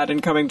terms with that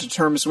and coming to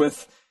terms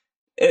with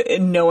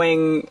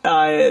knowing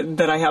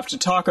that I have to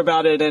talk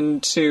about it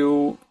and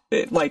to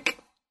like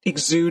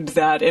exude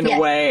that in a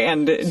way,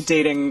 and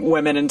dating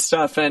women and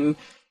stuff. And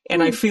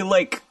I feel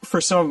like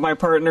for some of my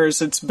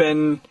partners, it's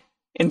been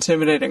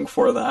intimidating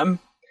for them.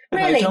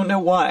 And I don't know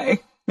why.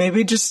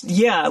 Maybe just,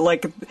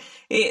 like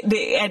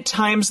at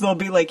times they'll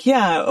be like,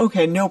 yeah,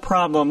 okay, no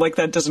problem. Like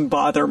that doesn't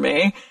bother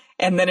me.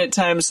 And then at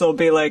times they'll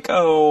be like,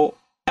 oh,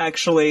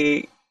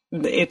 actually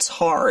it's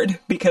hard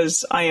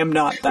because I am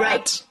not that.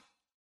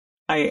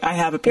 Right. I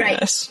have a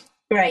penis.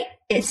 Right.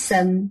 It's,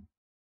 but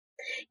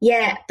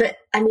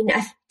I mean,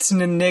 it's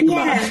an enigma.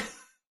 Yeah.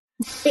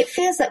 It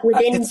feels like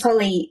within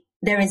poly,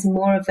 there is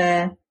more of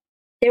an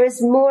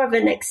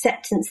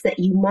acceptance that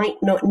you might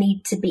not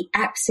need to be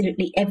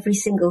absolutely every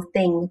single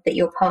thing that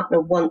your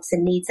partner wants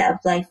and needs out of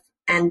life.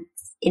 And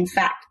in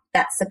fact,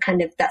 that's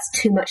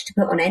too much to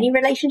put on any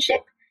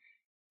relationship.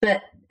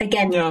 But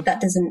again,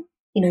 that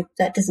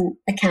doesn't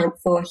account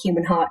for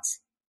human hearts.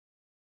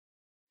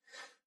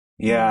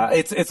 Yeah,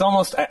 it's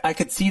almost, I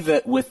could see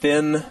that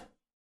within,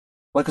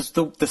 like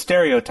the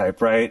stereotype,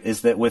 right,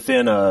 is that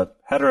within a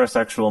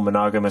heterosexual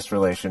monogamous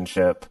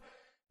relationship,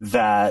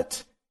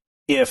 that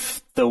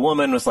if the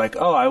woman was like,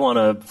 oh, I want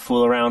to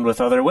fool around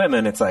with other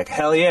women, it's like,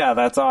 hell yeah,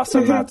 that's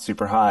awesome, that's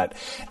super hot.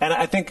 And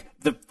I think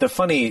the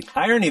funny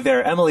irony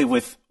there, Emily,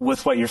 with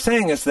what you're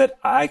saying is that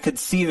I could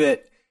see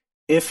that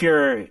if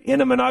you're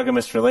in a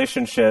monogamous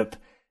relationship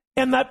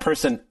and that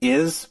person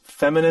is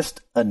feminist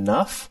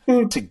enough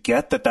to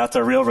get that that's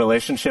a real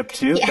relationship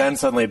too, then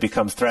suddenly it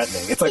becomes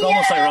threatening. It's like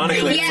almost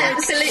ironically. Yeah,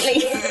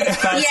 absolutely.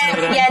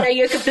 No,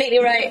 you're completely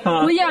right.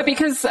 Well, yeah,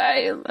 because,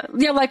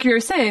 like you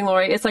were saying,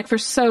 Laurie, it's like for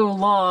so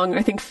long,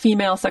 I think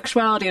female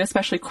sexuality, and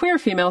especially queer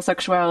female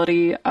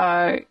sexuality,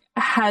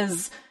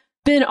 has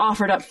been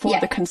offered up for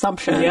the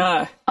consumption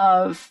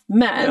of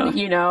men,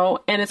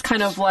 and it's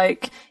kind of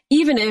like,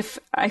 even if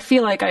I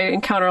feel like I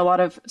encounter a lot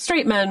of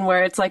straight men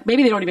where it's like,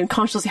 maybe they don't even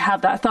consciously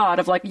have that thought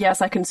of like,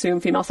 yes, I consume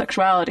female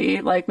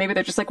sexuality. Like maybe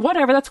they're just like,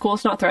 whatever, that's cool.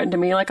 It's not threatened to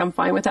me. Like I'm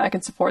fine with that. I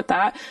can support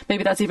that.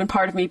 Maybe that's even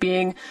part of me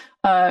being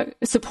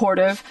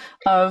supportive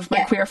of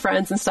my queer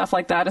friends and stuff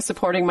like that, is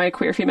supporting my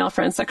queer female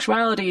friends'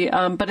 sexuality.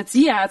 But it's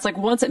like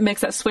once it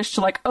makes that switch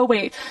to like, oh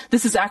wait,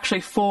 this is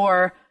actually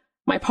for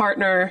my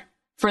partner,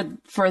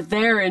 for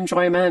their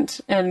enjoyment,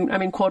 and I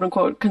mean, quote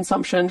unquote,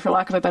 consumption, for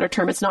lack of a better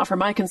term. It's not for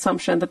my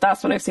consumption.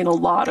 That's when I've seen a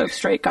lot of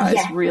straight guys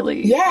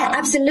really. Yeah,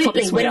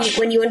 absolutely.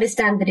 When you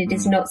understand that it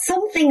is not,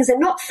 some things are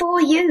not for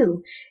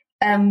you.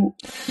 When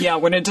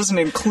it doesn't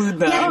include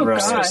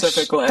that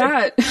specifically.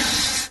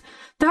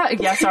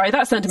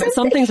 That sentiment.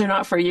 Some things are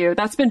not for you.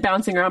 That's been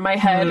bouncing around my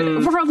head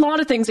for a lot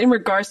of things in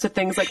regards to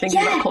things like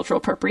thinking about cultural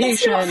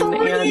appropriation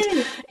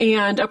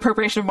and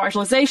appropriation of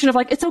marginalization of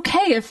like, it's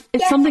okay if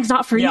something's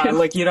not for you. Yeah,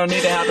 like you don't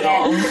need to have it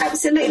all.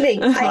 Absolutely.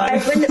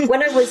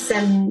 When I was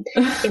in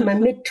my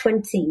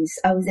mid-20s,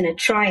 I was in a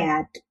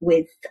triad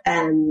with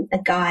a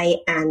guy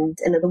and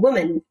another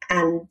woman.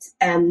 And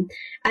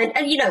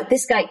you know,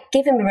 this guy,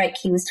 give him a break,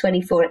 he was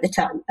 24 at the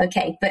time.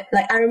 Okay. But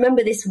like, I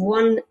remember this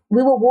one,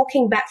 we were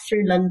walking back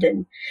through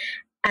London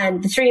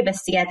and the three of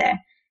us together,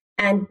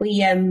 and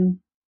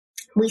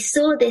we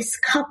saw this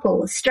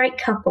couple, a straight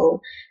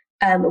couple,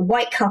 a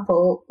white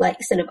couple, like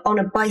sort of on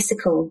a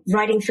bicycle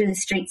riding through the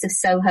streets of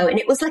Soho. And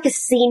it was like a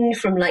scene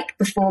from like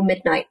Before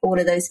Midnight, all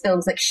of those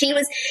films. Like she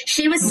was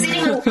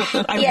sitting on,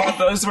 I love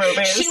those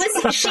movies. She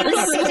was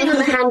sitting on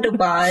the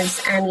handlebars,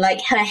 and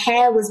like her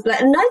hair was black.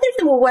 Neither of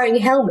them were wearing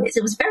helmets.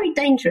 It was very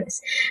dangerous.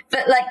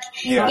 But like,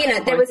 you know,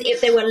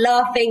 if they were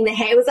laughing, the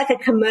hair was like a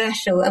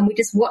commercial, and we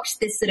just watched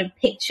this sort of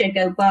picture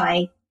go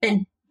by.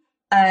 And,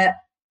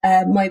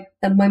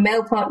 my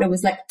male partner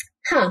was like,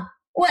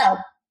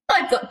 well,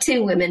 I've got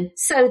two women,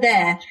 so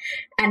there.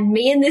 And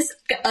me and this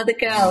other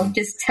girl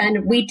just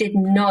turned, we gave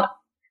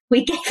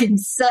him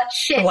such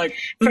shit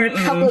for a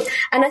couple.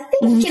 And I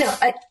think, you know,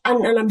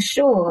 and I'm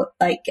sure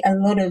like a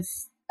lot of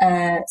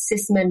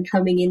cis men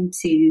coming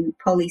into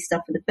poly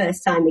stuff for the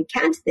first time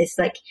encounter this,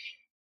 like,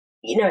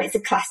 you know, it's a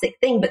classic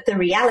thing, but the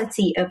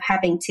reality of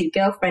having two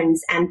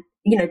girlfriends and,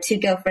 you know,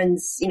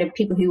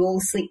 people who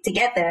all sleep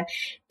together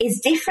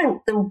is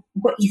different than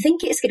what you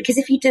think it's good. Because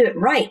if you do it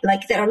right,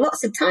 like there are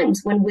lots of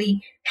times when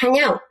we hang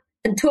out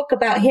and talk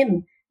about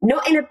him,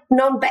 not in a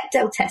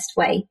non-Bechdel test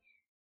way.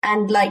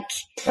 And like,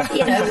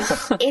 you know,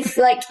 if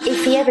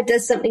he ever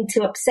does something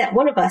to upset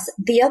one of us,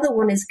 the other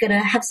one is going to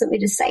have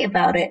something to say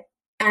about it.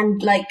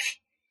 And like,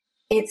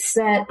 it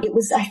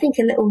was, I think,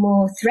 a little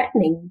more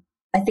threatening.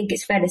 I think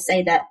it's fair to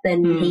say that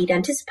than he'd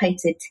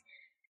anticipated.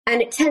 And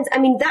it turns, I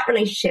mean, that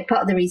relationship,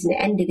 part of the reason it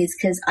ended is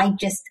because I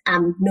just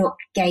am not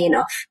gay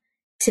enough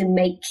to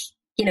make,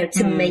 you know,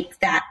 make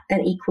that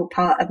an equal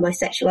part of my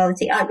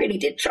sexuality. I really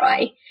did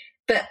try.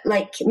 But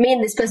like me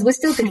and this person, we're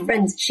still good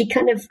friends. She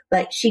kind of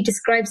like, she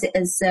describes it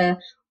as, have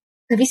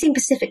you seen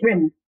Pacific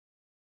Rim?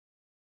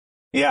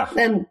 Yeah.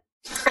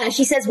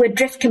 She says we're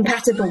drift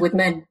compatible with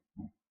men.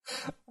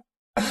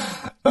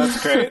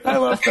 That's great. I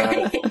love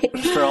that.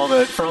 For all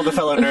the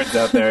fellow nerds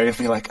out there, you'll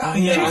be like, oh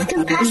yeah,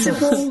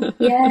 compatible.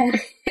 Yeah.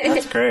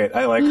 That's great.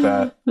 I like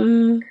that.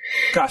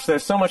 Gosh,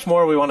 there's so much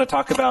more we want to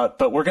talk about,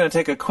 but we're going to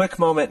take a quick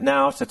moment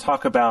now to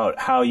talk about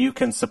how you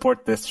can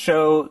support this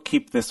show,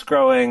 keep this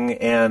growing,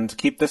 and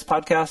keep this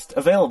podcast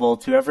available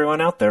to everyone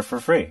out there for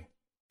free.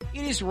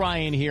 It is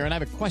Ryan here, and I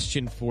have a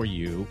question for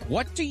you.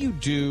 What do you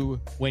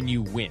do when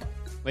you win?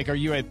 Like, are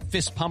you a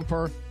fist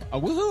pumper, a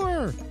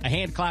woohooer, a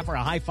hand clapper,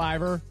 a high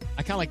fiver?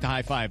 I kind of like the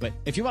high five, but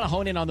if you want to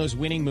hone in on those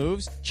winning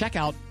moves, check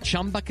out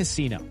Chumba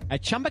Casino.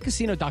 At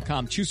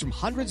ChumbaCasino.com, choose from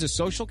hundreds of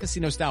social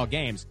casino-style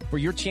games for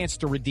your chance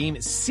to redeem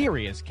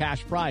serious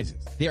cash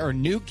prizes. There are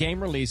new game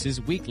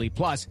releases weekly,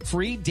 plus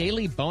free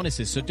daily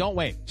bonuses, so don't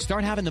wait.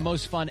 Start having the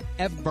most fun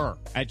ever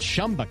at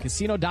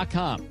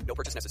ChumbaCasino.com. No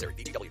purchase necessary.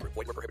 VGW. Void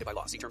where prohibited by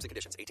law. See terms and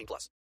conditions.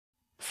 18+.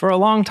 For a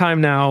long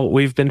time now,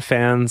 we've been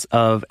fans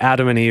of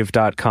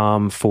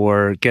AdamandEve.com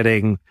for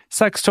getting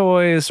sex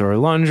toys or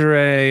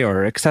lingerie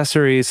or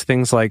accessories,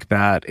 things like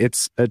that.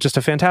 It's just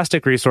a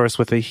fantastic resource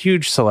with a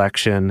huge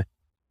selection.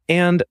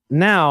 And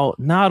now,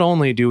 not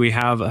only do we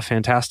have a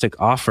fantastic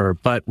offer,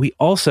 but we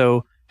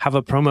also have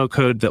a promo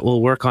code that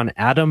will work on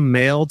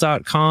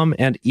AdamMail.com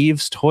and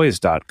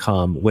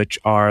EvesToys.com, which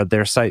are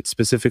their sites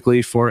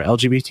specifically for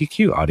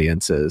LGBTQ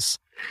audiences.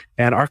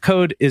 And our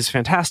code is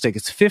fantastic.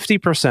 It's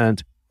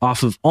 50%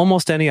 off of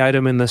almost any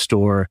item in the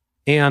store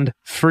and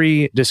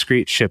free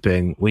discreet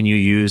shipping when you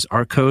use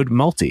our code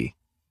MULTI.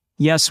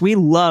 Yes, we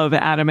love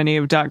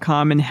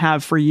AdamandEve.com and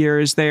have for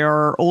years. They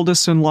are our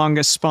oldest and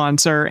longest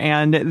sponsor,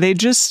 and they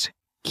just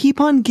keep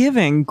on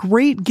giving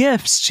great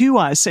gifts to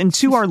us and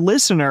to our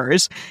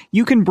listeners.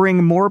 You can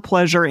bring more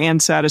pleasure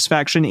and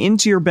satisfaction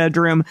into your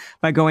bedroom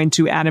by going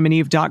to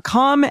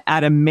AdamandEve.com,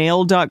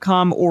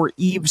 AdamMail.com, or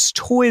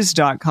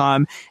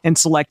EvesToys.com and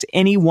select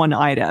any one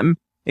item.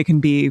 It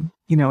can be,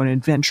 you know, an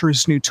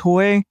adventurous new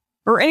toy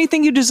or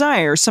anything you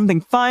desire,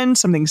 something fun,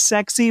 something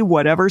sexy,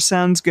 whatever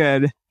sounds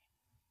good.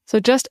 So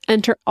just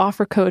enter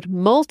offer code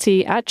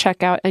MULTI at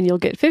checkout and you'll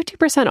get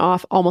 50%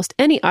 off almost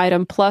any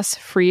item plus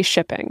free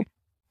shipping.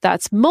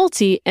 That's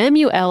MULTI,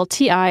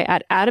 M-U-L-T-I,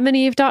 at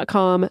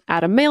AdamandEve.com,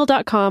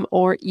 AdamMail.com,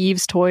 or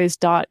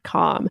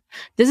EvesToys.com.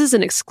 This is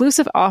an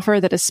exclusive offer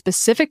that is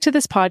specific to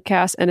this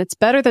podcast, and it's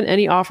better than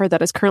any offer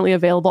that is currently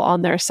available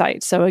on their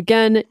site. So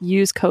again,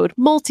 use code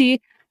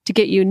MULTI to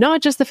get you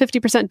not just the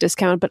 50%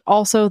 discount, but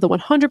also the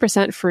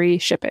 100% free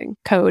shipping.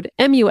 Code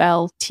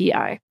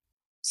MULTI.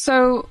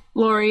 So,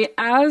 Lori,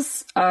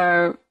 as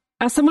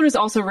someone who's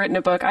also written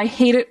a book, I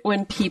hate it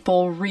when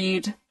people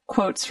read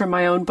quotes from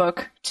my own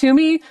book to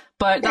me,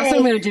 but that's what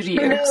I'm going to do to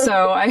you.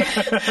 So I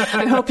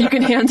hope you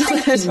can handle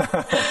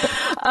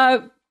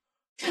it.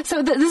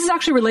 So this is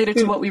actually related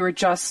to what we were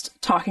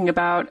just talking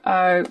about,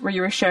 where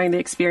you were sharing the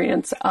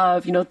experience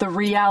of, the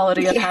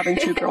reality of having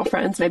two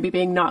girlfriends maybe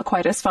being not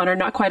quite as fun or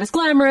not quite as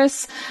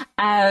glamorous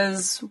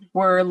as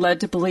we're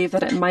led to believe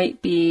that it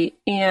might be.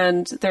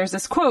 And there's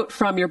this quote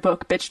from your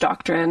book, Bitch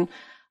Doctrine.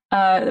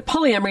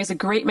 Polyamory is a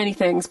great many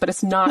things, but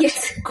it's not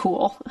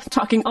cool.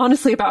 Talking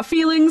honestly about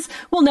feelings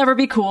will never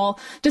be cool.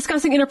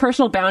 Discussing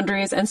interpersonal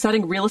boundaries and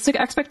setting realistic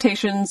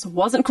expectations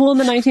wasn't cool in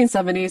the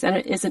 1970s, and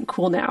it isn't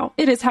cool now.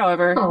 It is,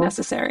 however,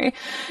 necessary.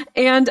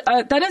 And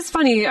that is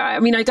funny. I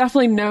mean, I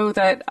definitely know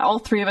that all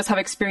three of us have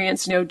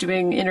experience,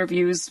 doing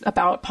interviews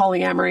about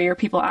polyamory or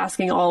people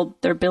asking all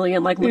their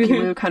billion,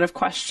 looky-loo kind of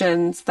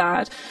questions,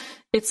 that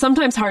it's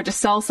sometimes hard to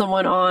sell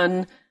someone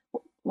on.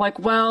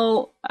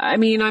 Well, I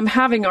mean, I'm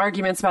having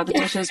arguments about the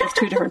dishes with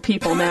two different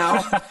people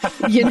now, so,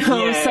 and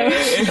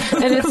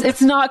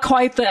it's not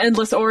quite the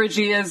endless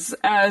orgy as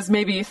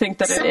maybe you think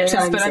that it is,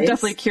 but I'm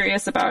definitely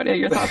curious about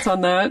your thoughts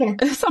on that.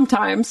 Yeah.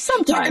 Sometimes,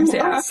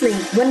 honestly,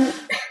 when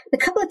the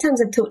couple of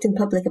times I've talked in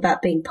public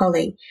about being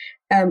poly,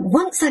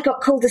 once I got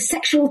called a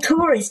sexual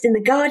tourist in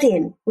The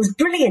Guardian. It was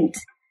brilliant.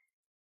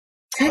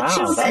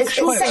 Sexual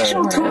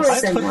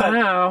tourism.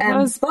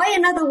 By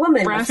another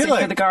woman. I feel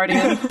like for The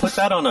Guardian. Put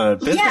that on a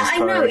business card. Yeah, I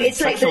know. It's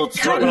like the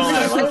kind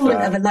of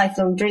fulfillment of a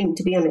lifelong dream,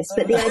 to be honest.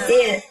 But the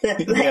idea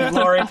that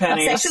Laurie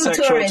Penny, sexual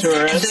tourist.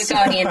 The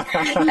Guardian.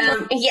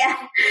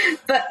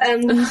 But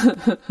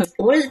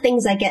one of the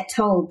things I get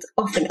told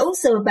often,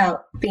 also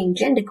about being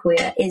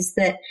genderqueer, is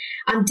that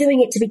I'm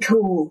doing it to be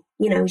cool.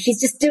 She's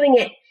just doing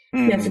it,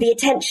 for the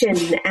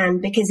attention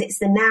and because it's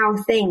the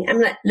now thing. I'm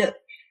like, look,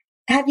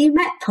 have you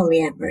met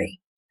polyamory?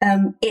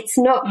 It's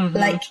not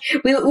like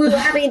we were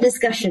having a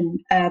discussion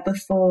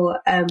before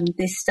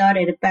this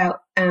started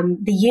about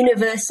the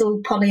universal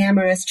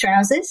polyamorous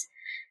trousers.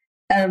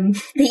 Every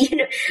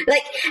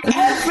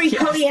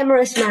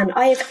polyamorous man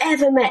I have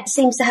ever met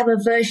seems to have a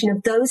version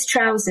of those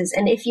trousers.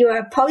 And if you're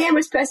a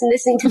polyamorous person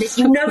listening to this,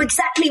 you know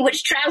exactly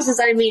which trousers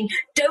I mean.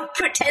 Don't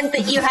pretend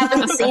that you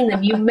haven't seen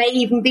them. You may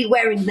even be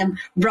wearing them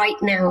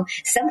right now.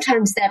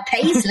 Sometimes they're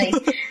paisley.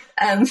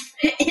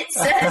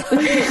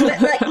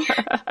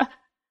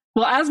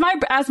 Well, as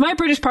my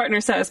British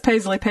partner says,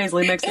 paisley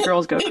makes the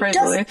girls go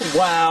crazy.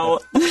 Wow.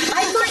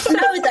 I might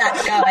know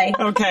that guy.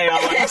 Okay,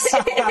 Alex.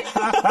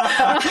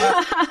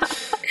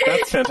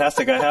 That's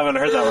fantastic. I haven't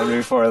heard that one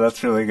before.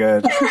 That's really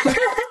good.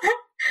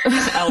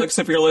 Alex,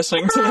 if you're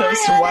listening to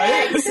this,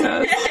 what?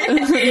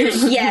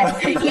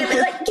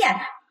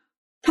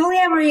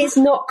 Polyamory is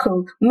not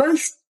cool.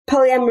 Most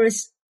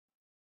polyamorous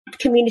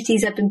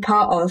communities I've been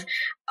part of,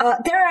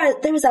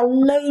 there is a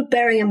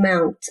load-bearing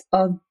amount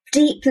of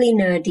deeply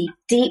nerdy,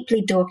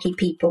 deeply dorky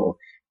people,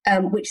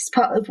 which is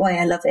part of why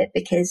I love it,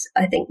 because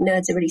I think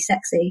nerds are really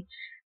sexy.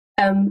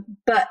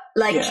 The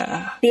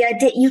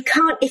idea, you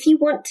can't, if you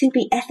want to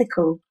be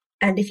ethical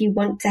and if you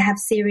want to have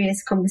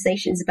serious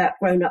conversations about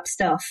grown-up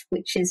stuff,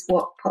 which is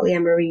what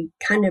polyamory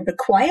kind of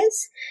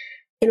requires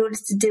in order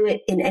to do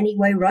it in any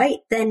way right,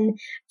 then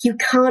you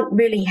can't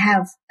really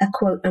have a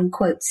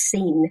quote-unquote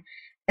scene.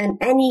 And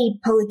any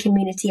poly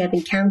community I've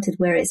encountered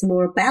where it's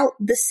more about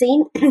the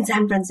scene in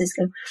San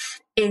Francisco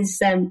is,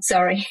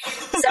 sorry,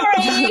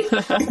 Burning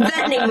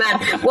Man.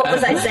 What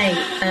was I saying?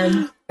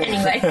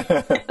 Anyway,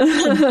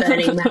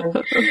 Burning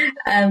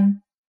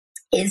Man.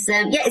 It's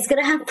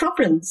going to have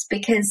problems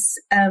because,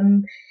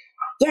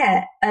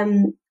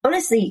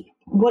 honestly,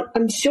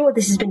 I'm sure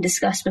this has been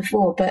discussed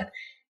before, but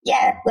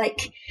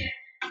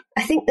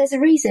I think there's a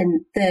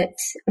reason that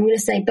I'm going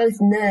to say both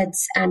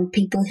nerds and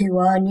people who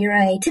are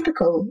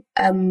neuroatypical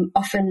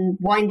often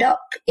wind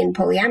up in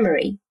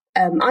polyamory.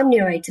 I'm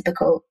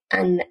neuroatypical,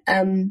 and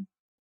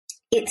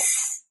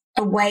it's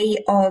a way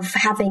of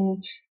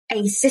having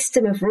a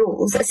system of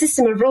rules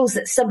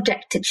that's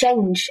subject to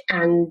change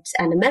and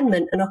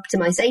amendment and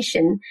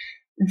optimization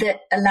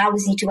that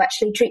allows you to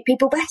actually treat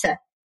people better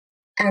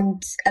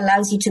and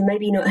allows you to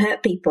maybe not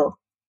hurt people.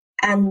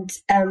 And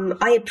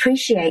I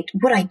appreciate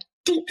what I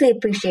deeply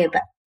appreciate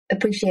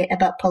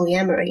about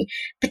polyamory,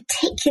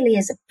 particularly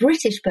as a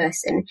British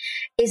person,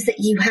 is that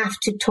you have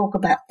to talk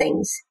about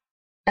things.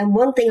 And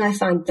one thing I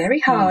find very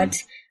hard,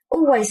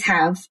 always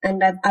have,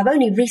 and I've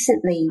only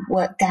recently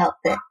worked out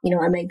that,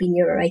 I may be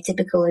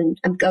neuroatypical and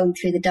I'm going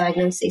through the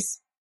diagnosis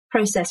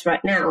process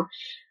right now.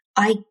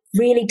 I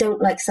really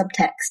don't like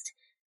subtext.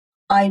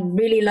 I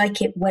really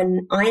like it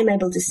when I am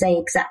able to say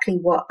exactly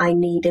what I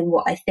need and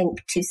what I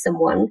think to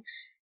someone.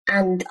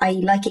 And I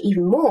like it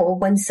even more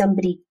when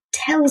somebody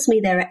tells me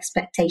their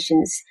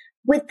expectations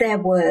with their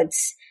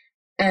words,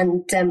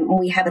 and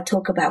we have a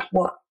talk about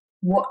what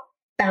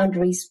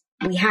boundaries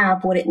we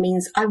have, what it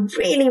means. I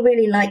really,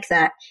 really like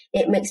that.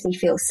 It makes me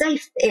feel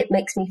safe. It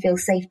makes me feel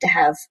safe to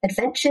have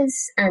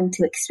adventures and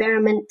to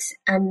experiment.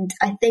 And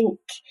I think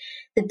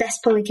the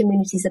best poly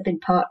communities I've been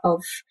part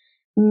of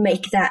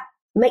make that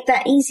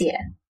easier.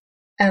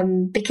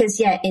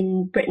 Because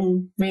in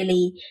Britain,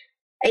 really,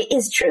 it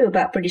is true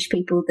about British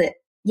people that,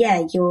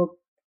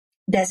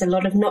 there's a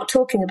lot of not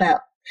talking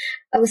about.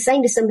 I was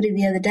saying to somebody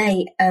the other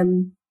day,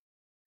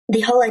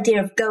 the whole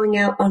idea of going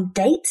out on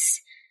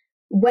dates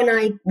when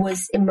I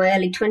was in my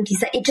early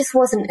 20s, it just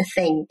wasn't a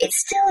thing. It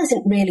still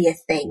isn't really a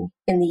thing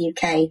in the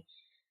UK.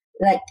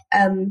 Like,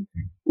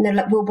 they're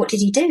like, well, what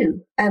did you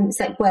do? It's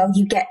like, well,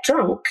 you get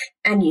drunk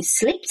and you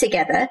sleep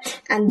together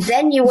and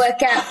then you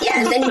work out,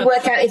 and then you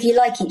work out if you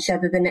like each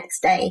other the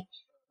next day.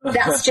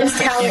 That's just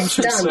how it's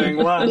done.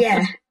 Wow.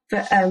 Yeah.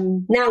 But,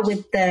 now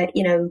with the,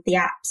 the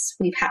apps,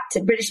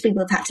 British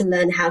people have had to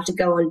learn how to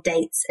go on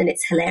dates, and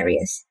it's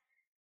hilarious.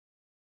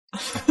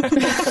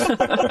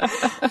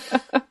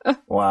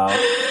 Wow.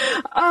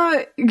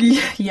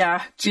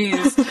 Yeah,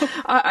 geez.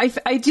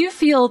 I do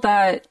feel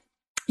that,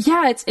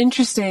 yeah, it's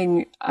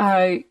interesting.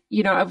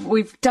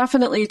 We've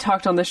definitely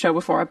talked on the show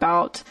before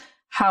about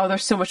how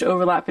there's so much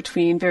overlap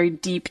between very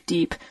deep,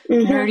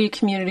 nerdy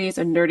communities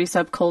and nerdy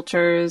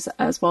subcultures,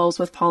 as well as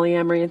with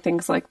polyamory and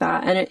things like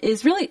that. And it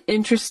is really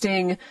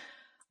interesting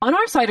on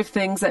our side of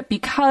things that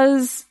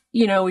because,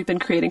 we've been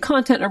creating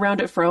content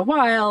around it for a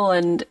while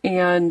and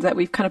that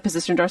we've kind of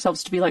positioned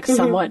ourselves to be like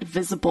somewhat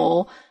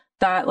visible,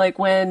 that like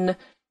when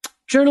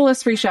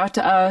journalists reach out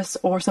to us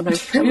or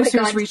sometimes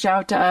producers reach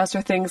out to us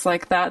or things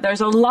like that,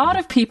 there's a lot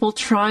of people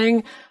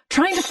trying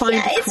to find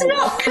it it's cool.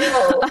 not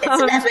cool. It's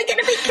never going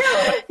to be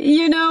cool.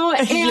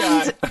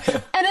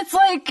 And it's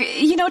like,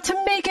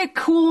 to make it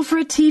cool for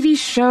a TV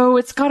show,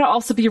 it's got to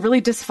also be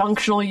really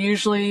dysfunctional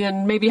usually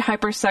and maybe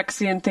hyper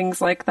sexy and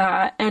things like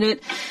that. And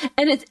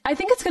I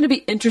think it's going to be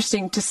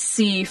interesting to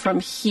see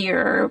from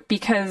here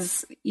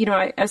because,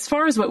 as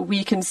far as what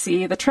we can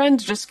see, the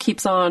trend just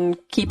keeps on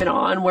keeping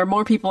on where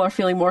more people are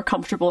feeling more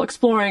comfortable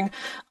exploring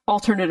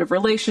alternative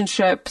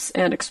relationships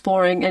and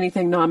exploring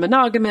anything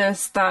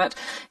non-monogamous, that,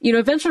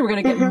 eventually we're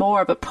going to get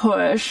more of a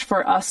push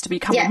for us to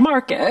become a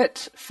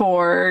market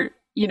for,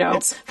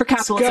 for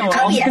capitalism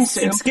to also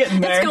consume. It's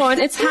getting there. It's going,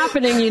 it's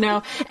happening,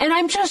 and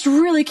I'm just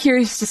really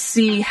curious to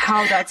see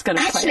how that's going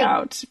to play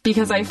out,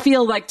 because I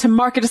feel like to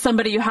market to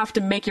somebody, you have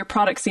to make your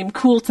product seem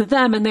cool to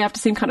them and they have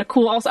to seem kind of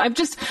cool also. I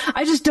just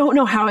don't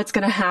know how it's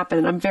going to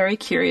happen. I'm very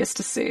curious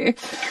to see.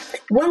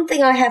 One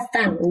thing I have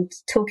found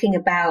talking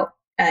about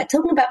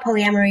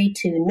polyamory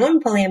to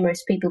non-polyamorous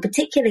people,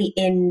 particularly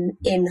in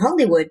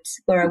Hollywood,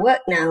 where I work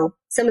now,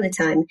 some of the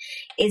time,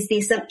 is the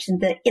assumption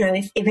that,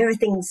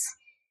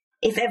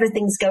 if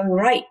everything's going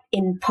right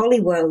in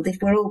poly world, if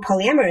we're all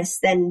polyamorous,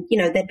 then,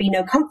 there'd be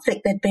no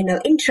conflict, there'd be no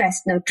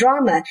interest, no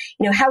drama.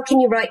 How can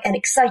you write an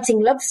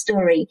exciting love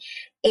story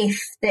if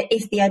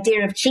the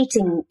idea of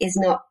cheating is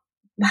not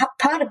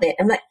part of it?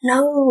 I'm like,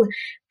 no,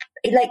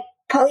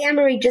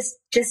 polyamory just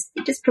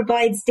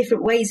provides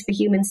different ways for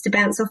humans to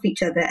bounce off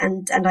each other.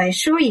 And I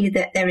assure you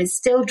that there is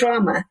still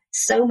drama,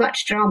 so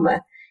much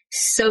drama,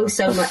 so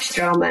much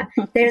drama.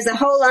 There's a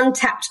whole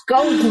untapped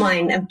gold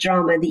mine of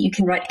drama that you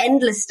can write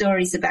endless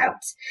stories about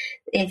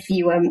if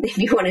you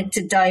wanted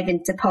to dive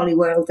into poly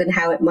world and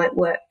how it might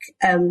work.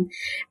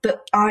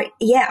 But our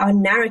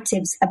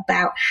narratives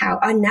about how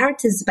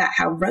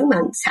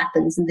romance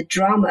happens and the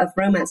drama of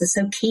romance are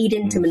so keyed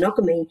into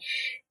monogamy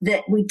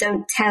that we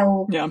don't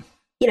tell. Yeah.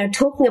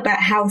 Talking about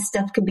how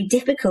stuff can be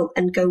difficult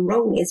and go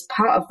wrong is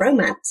part of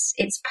romance.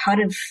 It's part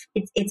of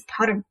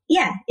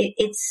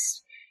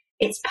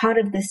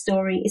the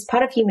story. It's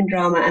part of human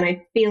drama. And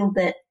I feel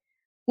that,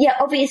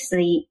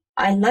 obviously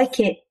I like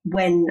it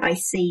when I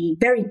see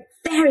very,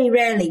 very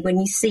rarely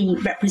when you see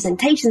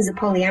representations of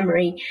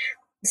polyamory.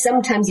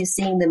 Sometimes you're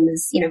seeing them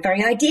as,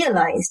 very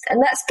idealized, and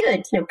that's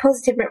good.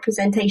 Positive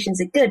representations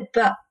are good,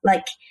 but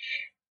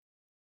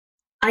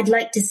I'd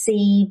like to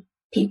see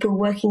people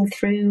working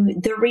through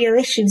the real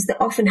issues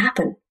that often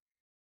happen.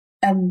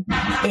 In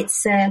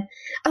BoJack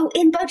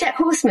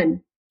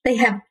Horseman,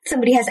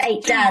 somebody has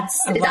 8 dads.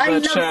 I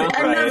love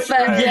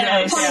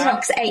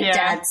Hollyhock's 8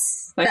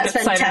 dads. Like, that's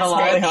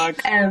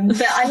fantastic. But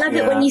I love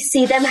it when you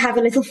see them have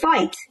a little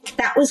fight.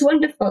 That was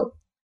wonderful.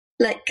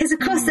 Because of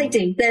course they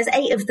do. There's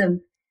 8 of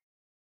them.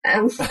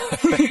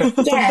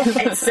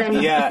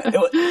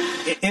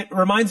 It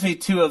reminds me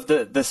too of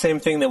the same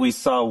thing that we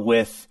saw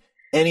with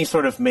any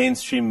sort of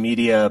mainstream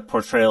media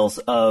portrayals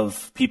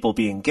of people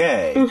being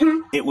gay.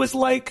 It was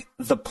like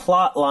the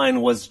plot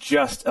line was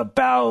just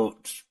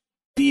about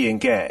being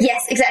gay.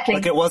 Yes, exactly.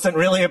 It wasn't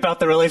really about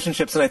the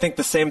relationships. And I think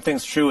the same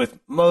thing's true with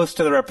most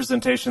of the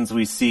representations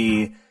we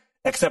see,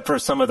 except for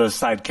some of those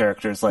side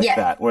characters like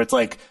that, where it's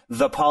like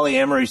the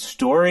polyamory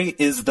story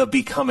is the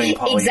becoming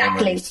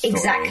polyamory story.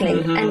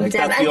 Exactly. And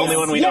that's the only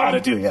one we know how to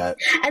do yet.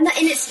 And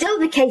it's still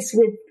the case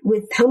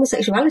with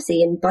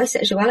homosexuality and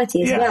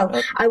bisexuality as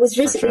well. I was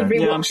recently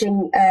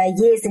rewatching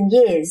Years and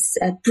Years,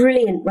 a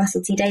brilliant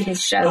Russell T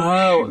Davies show.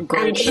 Oh,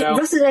 great show.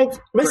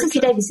 Russell T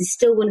Davies is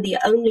still one of the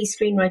only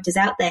screenwriters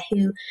out there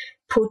who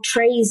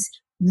portrays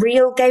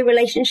real gay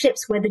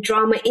relationships where the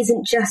drama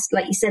isn't just,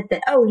 like you said,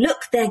 that, oh,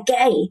 look, they're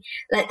gay.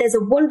 There's a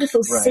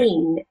wonderful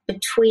scene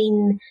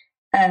between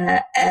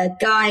a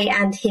guy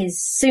and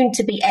his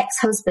soon-to-be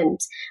ex-husband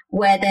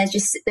where they're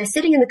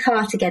sitting in the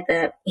car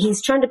together.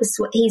 He's trying to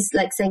he's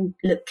saying,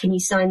 look, can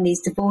you sign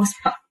these divorce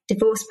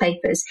divorce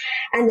papers,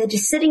 and they're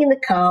just sitting in the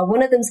car.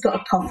 One of them's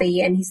got a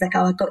coffee, and he's like,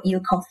 "Oh, I got you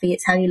a coffee.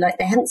 It's how you like."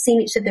 They haven't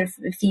seen each other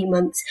for a few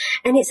months,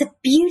 and it's a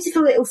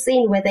beautiful little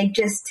scene where they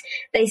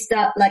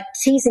start like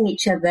teasing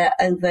each other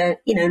over,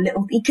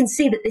 little. You can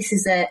see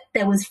that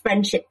there was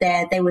friendship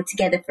there. They were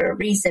together for a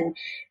reason,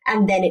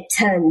 and then it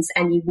turns,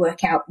 and you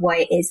work out why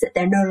it is that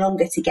they're no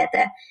longer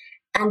together.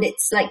 And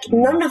it's like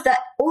none of that,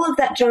 all of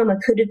that drama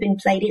could have been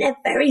played in a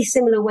very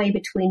similar way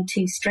between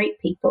two straight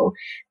people,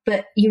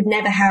 but you'd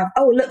never have,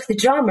 oh, look, the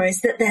drama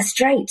is that they're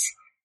straight.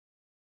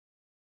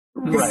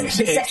 Right,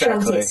 The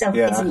sexuality itself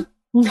isn't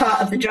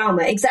part of the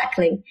drama.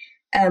 Exactly.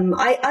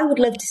 I would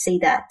love to see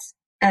that.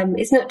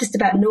 It's not just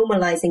about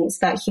normalizing, it's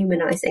about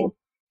humanizing.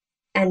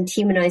 And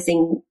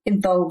humanizing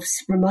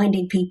involves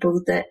reminding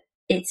people that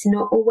it's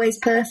not always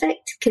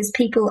perfect, because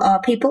people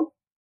are people.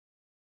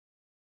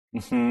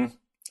 Mm-hmm.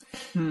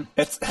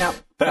 That's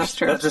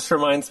true. That just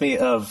reminds me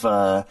of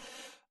I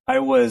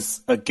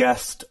was a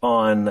guest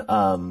on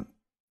the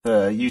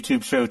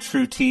YouTube show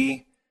True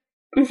Tea.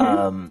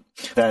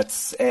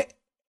 That's a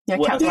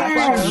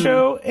Black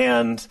show,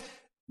 and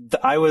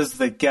I was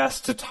the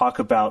guest to talk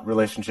about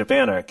relationship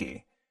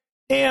anarchy.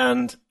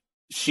 And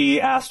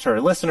she asked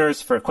her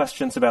listeners for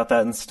questions about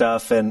that and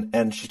stuff,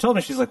 and she told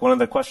me, she's like, one of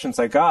the questions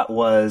I got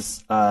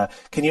was,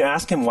 can you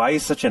ask him why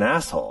he's such an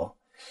asshole?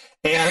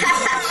 And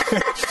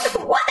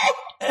What?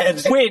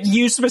 And wait,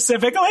 you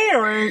specifically,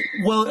 or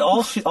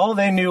all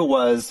they knew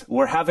was,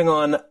 we're having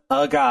on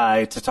a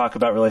guy to talk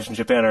about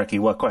relationship anarchy.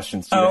 What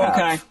questions do you have?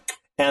 Okay.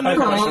 And the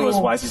question was,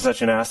 why is he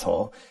such an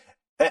asshole?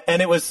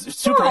 And it was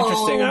super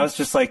interesting. I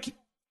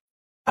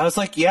was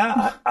like,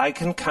 yeah, I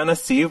can kind of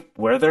see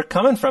where they're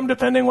coming from,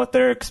 depending what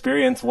their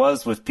experience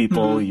was with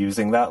people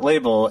using that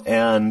label.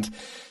 And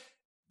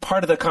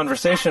part of the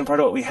conversation, part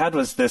of what we had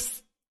was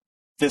this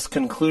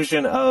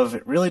conclusion of,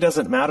 it really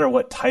doesn't matter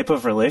what type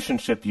of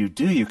relationship you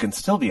do, you can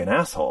still be an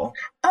asshole.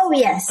 Oh,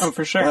 yes. Oh,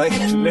 for sure. Like,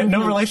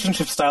 no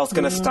relationship style is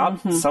going to stop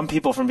some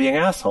people from being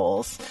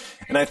assholes.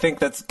 And I think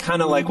that's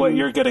kind of like what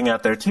you're getting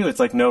at there, too. It's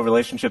like no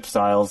relationship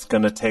style is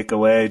going to take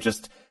away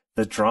just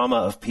the drama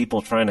of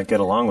people trying to get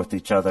along with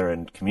each other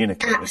and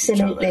communicate with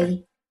each other.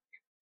 Absolutely.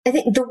 I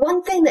think the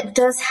one thing that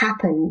does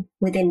happen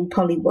within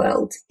poly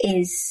world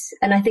is,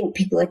 and I think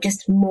people are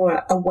just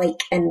more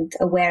awake and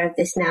aware of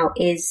this now,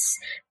 is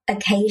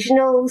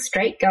occasional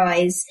straight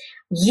guys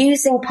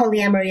using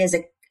polyamory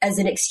as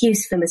an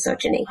excuse for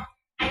misogyny.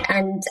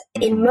 And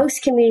in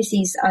most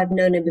communities I've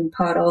known and been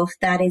part of,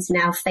 that is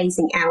now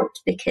phasing out,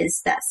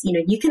 because that's,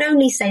 you can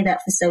only say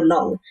that for so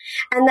long.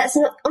 And that's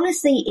not,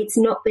 honestly,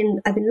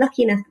 I've been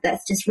lucky enough that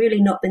that's just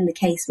really not been the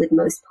case with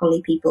most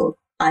poly people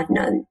I've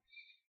known.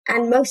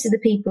 And most of the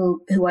people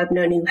who I've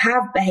known who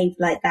have behaved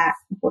like that,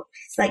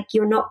 it's like,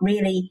 you're not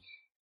really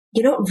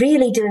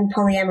doing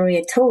polyamory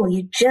at all.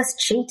 You're just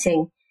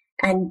cheating.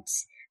 And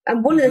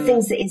one of the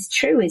things that is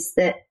true is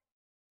that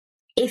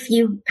if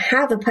you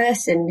have a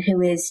person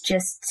who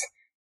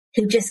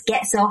just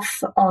gets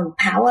off on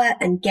power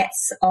and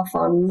gets off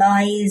on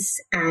lies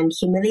and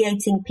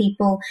humiliating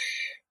people,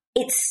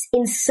 it's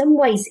in some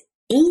ways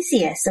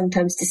easier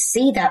sometimes to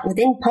see that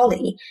within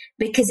poly,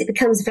 because it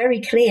becomes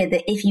very clear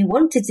that if you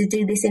wanted to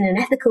do this in an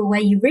ethical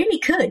way, you really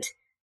could.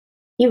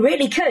 You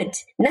really could.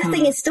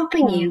 Nothing is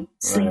stopping you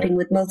sleeping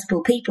with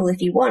multiple people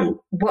if you want.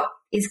 What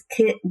is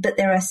clear, but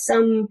there are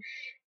some,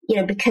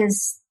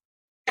 because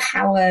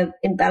power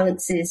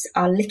imbalances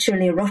are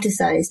literally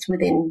eroticized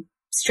within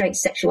straight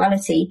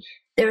sexuality,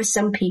 there are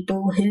some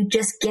people who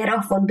just get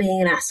off on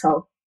being an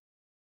asshole.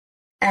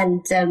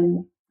 And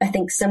I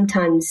think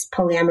sometimes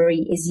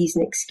polyamory is used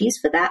as an excuse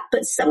for that,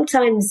 but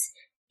sometimes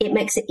it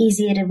makes it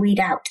easier to weed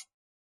out,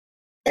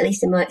 at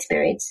least in my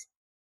experience.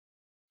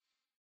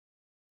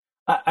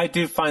 I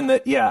do find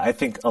that, I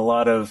think a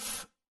lot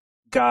of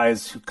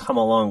guys who come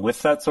along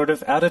with that sort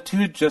of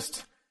attitude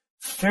just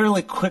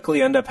fairly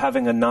quickly end up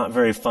having a not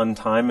very fun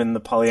time in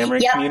the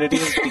polyamory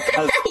communities,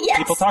 because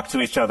people talk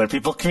to each other,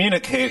 people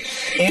communicate,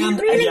 and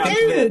really I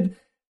think that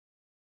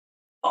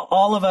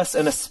all of us,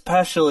 and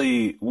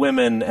especially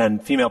women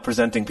and female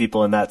presenting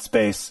people in that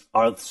space,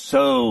 are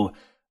so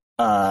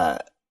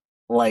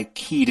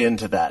keyed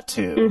into that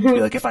too. To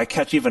be like, if I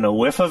catch even a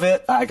whiff of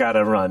it, I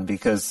gotta run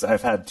because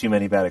I've had too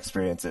many bad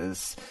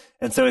experiences.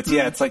 And so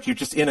it's like you're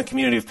just in a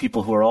community of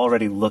people who are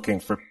already looking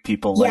for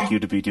people like you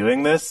to be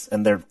doing this,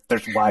 and they're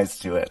wise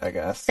to it, I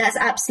guess. That's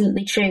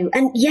absolutely true.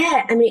 And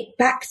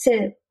back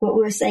to what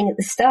we were saying at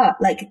the start,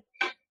 like,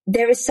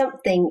 there is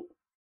something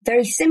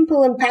very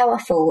simple and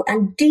powerful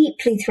and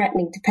deeply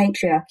threatening to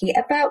patriarchy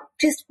about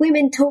just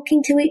women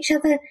talking to each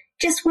other,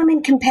 just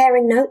women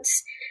comparing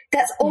notes.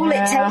 That's all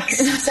it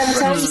takes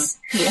sometimes.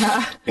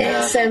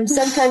 It's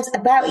sometimes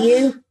about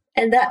you,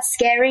 and that's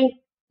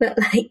scary, but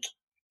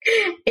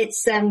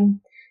it's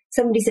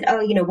somebody said,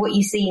 what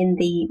you see in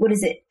the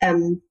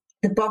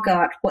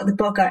Boggart, what the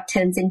Boggart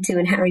turns into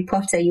in Harry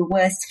Potter, your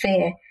worst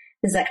fear.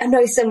 There's I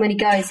know so many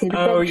guys who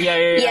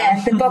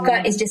the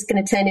Boggart is just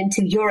going to turn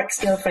into your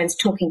ex-girlfriends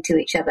talking to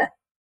each other.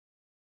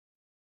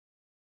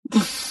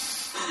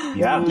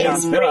 Yeah,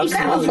 It's no, pretty absolutely.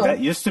 powerful. That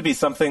used to be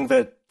something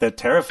that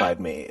terrified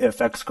me.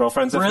 If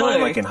ex-girlfriends of mine,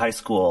 Really? like in high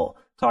school,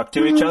 talked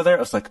to each other, I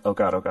was like, oh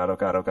god, oh god, oh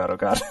god, oh god, oh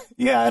god.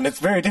 Yeah, and it's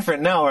very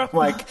different now where I'm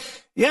like,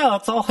 yeah,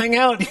 let's all hang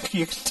out.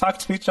 You can talk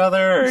to each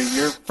other, or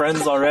you're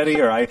friends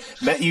already, or I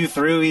met you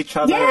through each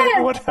other, Yeah.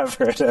 or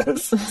whatever it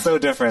is. So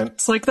different.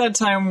 It's like that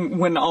time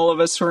when all of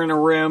us were in a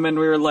room and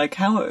we were like,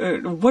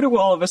 what do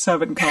all of us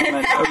have in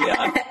common? Oh,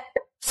 yeah.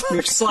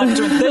 We've slept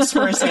with this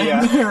person.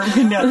 Or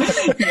we know.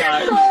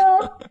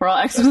 Yeah. We're all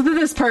exes with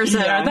this person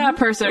Yeah. or that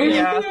person.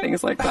 Yeah,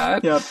 things like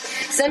that. Yep.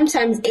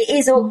 Sometimes it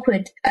is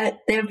awkward. There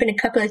have been a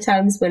couple of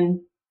times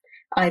when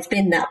I've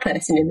been that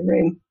person in the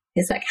room.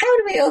 It's like, how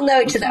do we all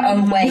know each other?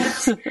 Oh, wait.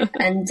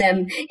 And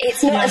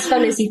it's not as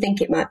fun as you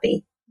think it might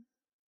be.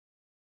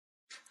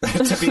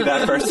 To be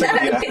that person, No,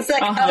 yeah. it's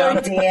like, yeah.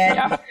 oh, dear.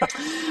 Yeah.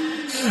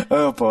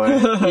 Oh boy.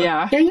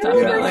 Yeah. Yeah, you're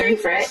all my definitely.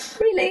 favourite,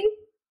 really.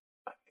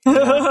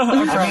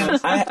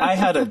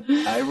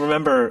 I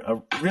remember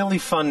a really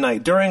fun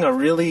night during a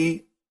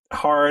really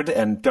hard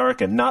and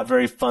dark and not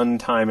very fun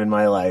time in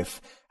my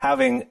life,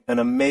 having an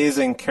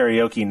amazing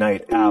karaoke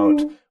night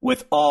out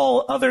with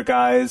all other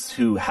guys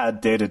who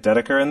had dated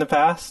Dedeker in the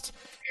past.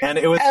 And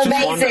it was just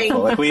Amazing.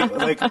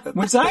 wonderful.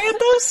 Was I at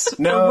this?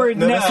 No, Or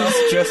no,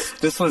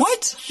 this was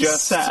What?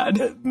 just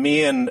Sad.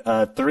 me and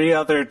 3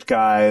 other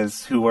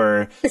guys who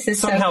were This is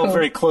so somehow cool.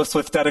 very close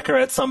with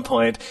Dedeker at some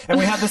point, and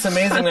we had this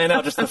amazing night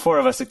out, just the 4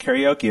 of us at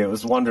karaoke. It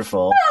was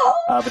wonderful.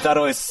 But that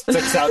always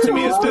sticks out to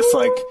me as just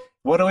like,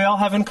 what do we all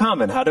have in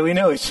common? How do we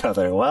know each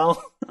other?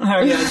 Well,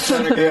 Oh, yeah,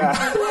 Dedeker.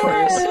 yeah. Of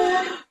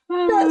course.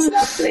 That's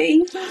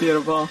lovely.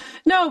 Beautiful.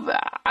 No,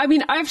 I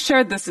mean, I've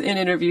shared this in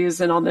interviews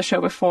and on the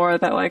show before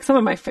that, like, some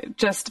of my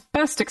just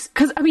best,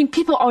 because, I mean,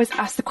 people always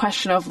ask the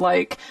question of,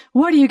 like,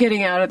 what are you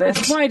getting out of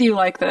this? Why do you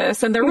like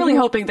this? And they're really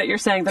hoping that you're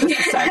saying that it's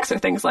the sex or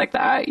things like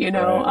that, you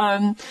know?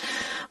 Right.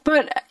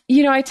 But,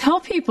 you know, I tell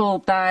people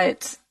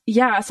that,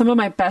 yeah, some of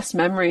my best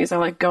memories are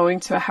like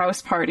going to a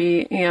house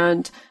party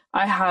and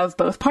I have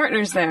both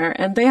partners there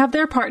and they have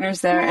their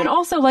partners there. And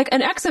also like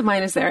an ex of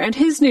mine is there and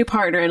his new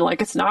partner, and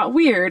like, it's not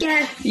weird,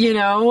 Yeah. you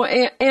know,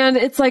 and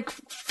it's like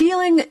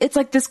feeling, it's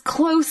like this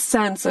close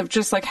sense of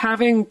just like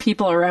having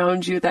people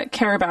around you that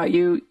care about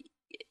you,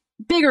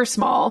 big or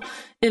small,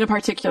 in a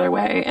particular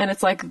way. And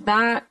it's like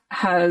that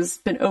has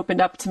been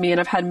opened up to me, and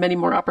I've had many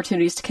more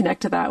opportunities to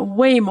connect to that,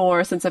 way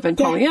more since I've been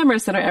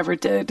polyamorous than I ever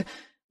did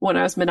when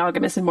I was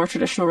monogamous in more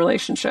traditional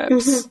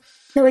relationships.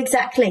 No,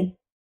 exactly.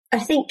 I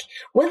think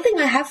one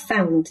thing I have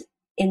found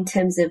in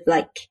terms of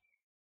like,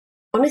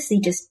 honestly,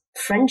 just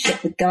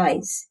friendship with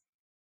guys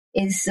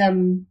is,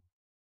 and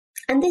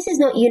this is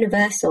not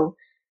universal,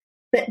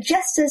 but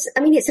just as, I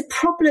mean, it's a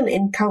problem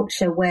in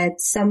culture where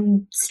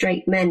some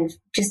straight men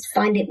just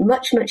find it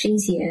much, much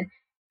easier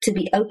to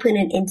be open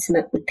and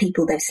intimate with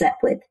people they've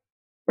slept with,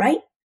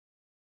 right?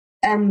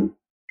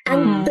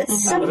 But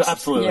sometimes,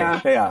 Absolutely.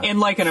 Yeah. Yeah. In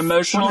like an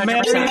emotional 100%.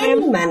 manner. in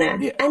any manner,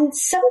 Yeah. and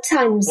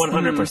sometimes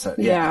 100%.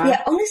 Yeah.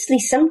 yeah, honestly,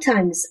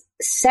 sometimes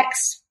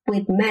sex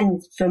with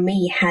men for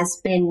me has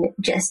been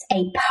just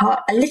a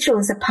literal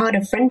as a part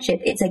of friendship.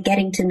 It's a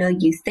getting to know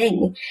you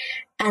thing.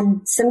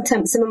 And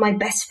sometimes some of my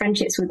best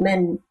friendships with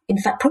men, in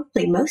fact,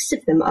 probably most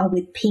of them are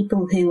with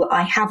people who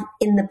I have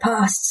in the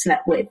past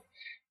slept with.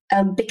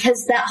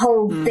 Because that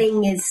whole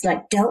thing is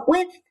like dealt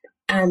with,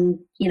 and,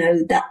 you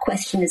know, that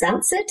question is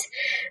answered,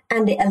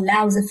 and it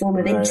allows a form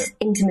of Right.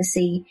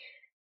 intimacy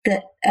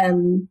that,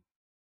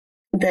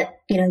 that,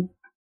 you know,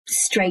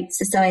 straight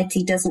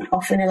society doesn't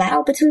often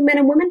allow between men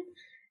and women.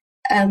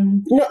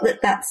 Not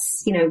that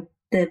that's, you know,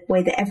 the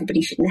way that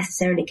everybody should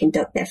necessarily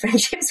conduct their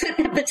friendships with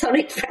their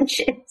platonic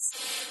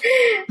friendships.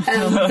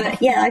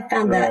 But yeah, I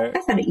found Right.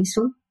 it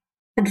useful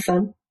and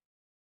fun.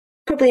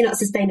 Probably not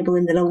sustainable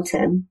in the long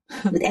term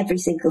with every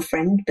single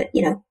friend, but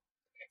you know,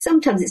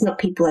 sometimes it's not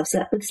people I've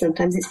slept with,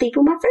 sometimes it's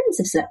people my friends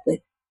have slept with.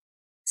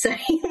 So,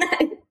 you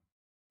know.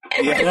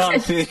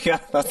 Yeah,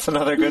 that's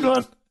another good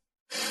one.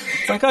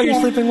 It's like, oh, you're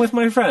sleeping with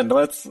my friend.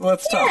 Let's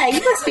talk. Yeah,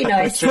 you must be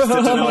nice. Interested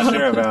to know what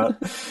you're about.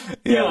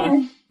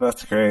 Yeah,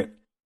 that's great.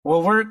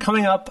 Well, we're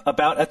coming up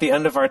about at the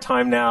end of our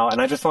time now,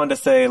 and I just wanted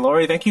to say,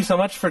 Lori, thank you so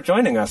much for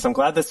joining us. I'm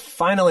glad this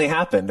finally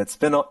happened. It's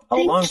been a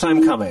long time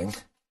you. coming.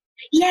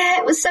 Yeah,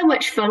 it was so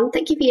much fun.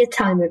 Thank you for your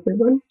time,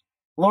 everyone.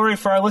 Lori,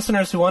 for our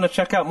listeners who want to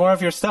check out more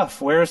of your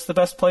stuff, where's the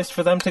best place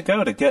for them to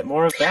go to get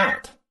more of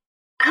that?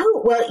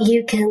 Oh, well,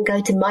 you can go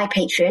to my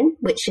Patreon,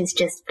 which is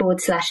just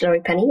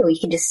 /Laurie Penny, or you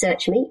can just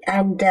search me.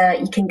 And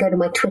you can go to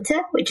my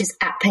Twitter, which is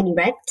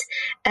 @PennyRegged.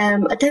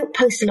 I don't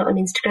post a lot on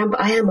Instagram,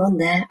 but I am on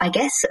there, I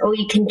guess. Or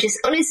you can just,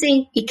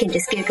 honestly, you can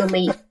just Google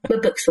me. My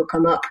books will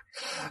come up.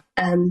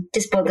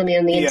 Just bother me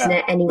on the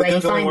internet anyway. The You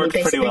Googling find me, worked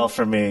pretty basically. well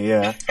for me,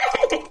 yeah.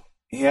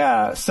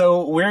 Yeah,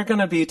 so we're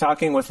going to be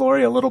talking with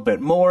Lori a little bit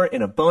more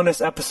in a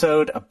bonus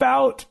episode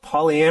about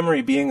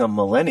polyamory being a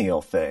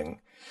millennial thing.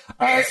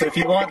 So if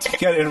you want to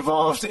get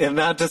involved in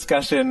that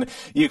discussion,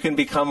 you can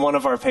become one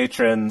of our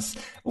patrons.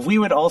 We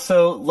would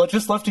also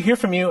just love to hear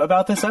from you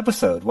about this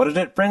episode. What did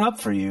it bring up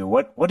for you?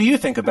 What do you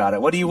think about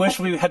it? What do you wish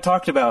we had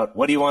talked about?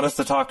 What do you want us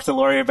to talk to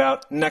Lori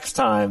about next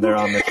time they're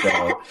on the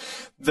show?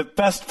 The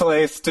best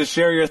place to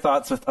share your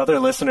thoughts with other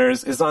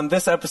listeners is on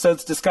this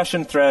episode's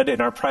discussion thread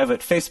in our private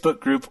Facebook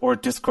group or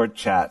Discord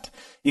chat.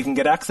 You can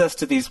get access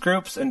to these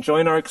groups and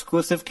join our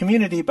exclusive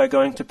community by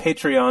going to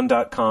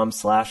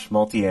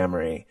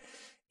patreon.com/multiamory.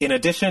 In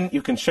addition,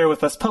 you can share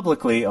with us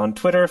publicly on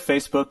Twitter,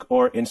 Facebook,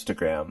 or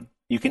Instagram.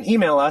 You can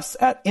email us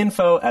at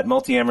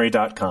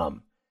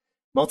info@multiamory.com.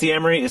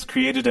 Multiamory is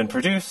created and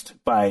produced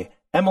by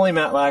Emily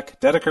Matlack,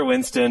 Dedeker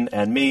Winston,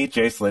 and me,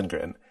 Jace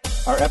Lindgren.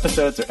 Our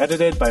episodes are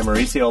edited by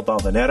Mauricio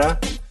Balvanera.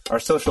 Our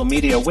social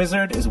media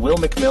wizard is Will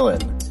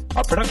McMillan.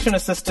 Our production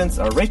assistants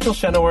are Rachel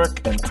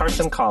Shenowork and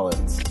Carson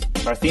Collins.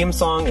 Our theme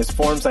song is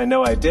Forms I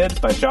Know I Did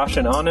by Josh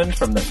and Anand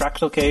from the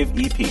Fractal Cave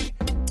EP.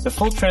 The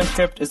full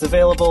transcript is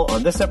available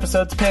on this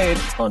episode's page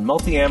on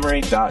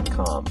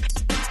multiamory.com.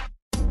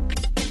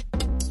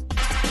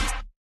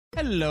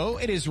 Hello,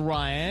 it is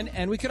Ryan,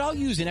 and we could all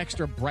use an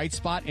extra bright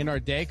spot in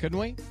our day, couldn't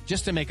we?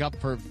 Just to make up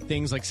for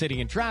things like sitting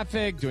in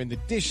traffic, doing the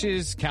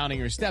dishes, counting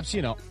your steps,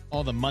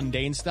 all the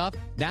mundane stuff.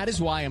 That is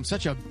why I'm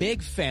such a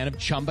big fan of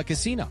Chumba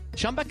Casino.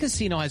 Chumba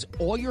Casino has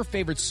all your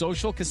favorite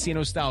social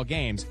casino-style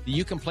games that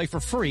you can play for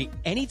free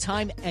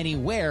anytime,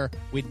 anywhere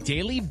with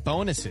daily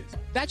bonuses.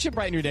 That should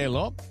brighten your day a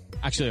little.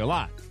 Actually, a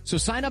lot. So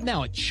sign up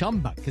now at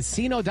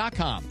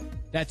ChumbaCasino.com.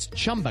 That's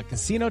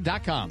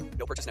ChumbaCasino.com.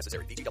 No purchase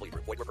necessary. VGW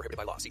Group. Void where prohibited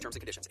by law. See terms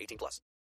and conditions. 18+.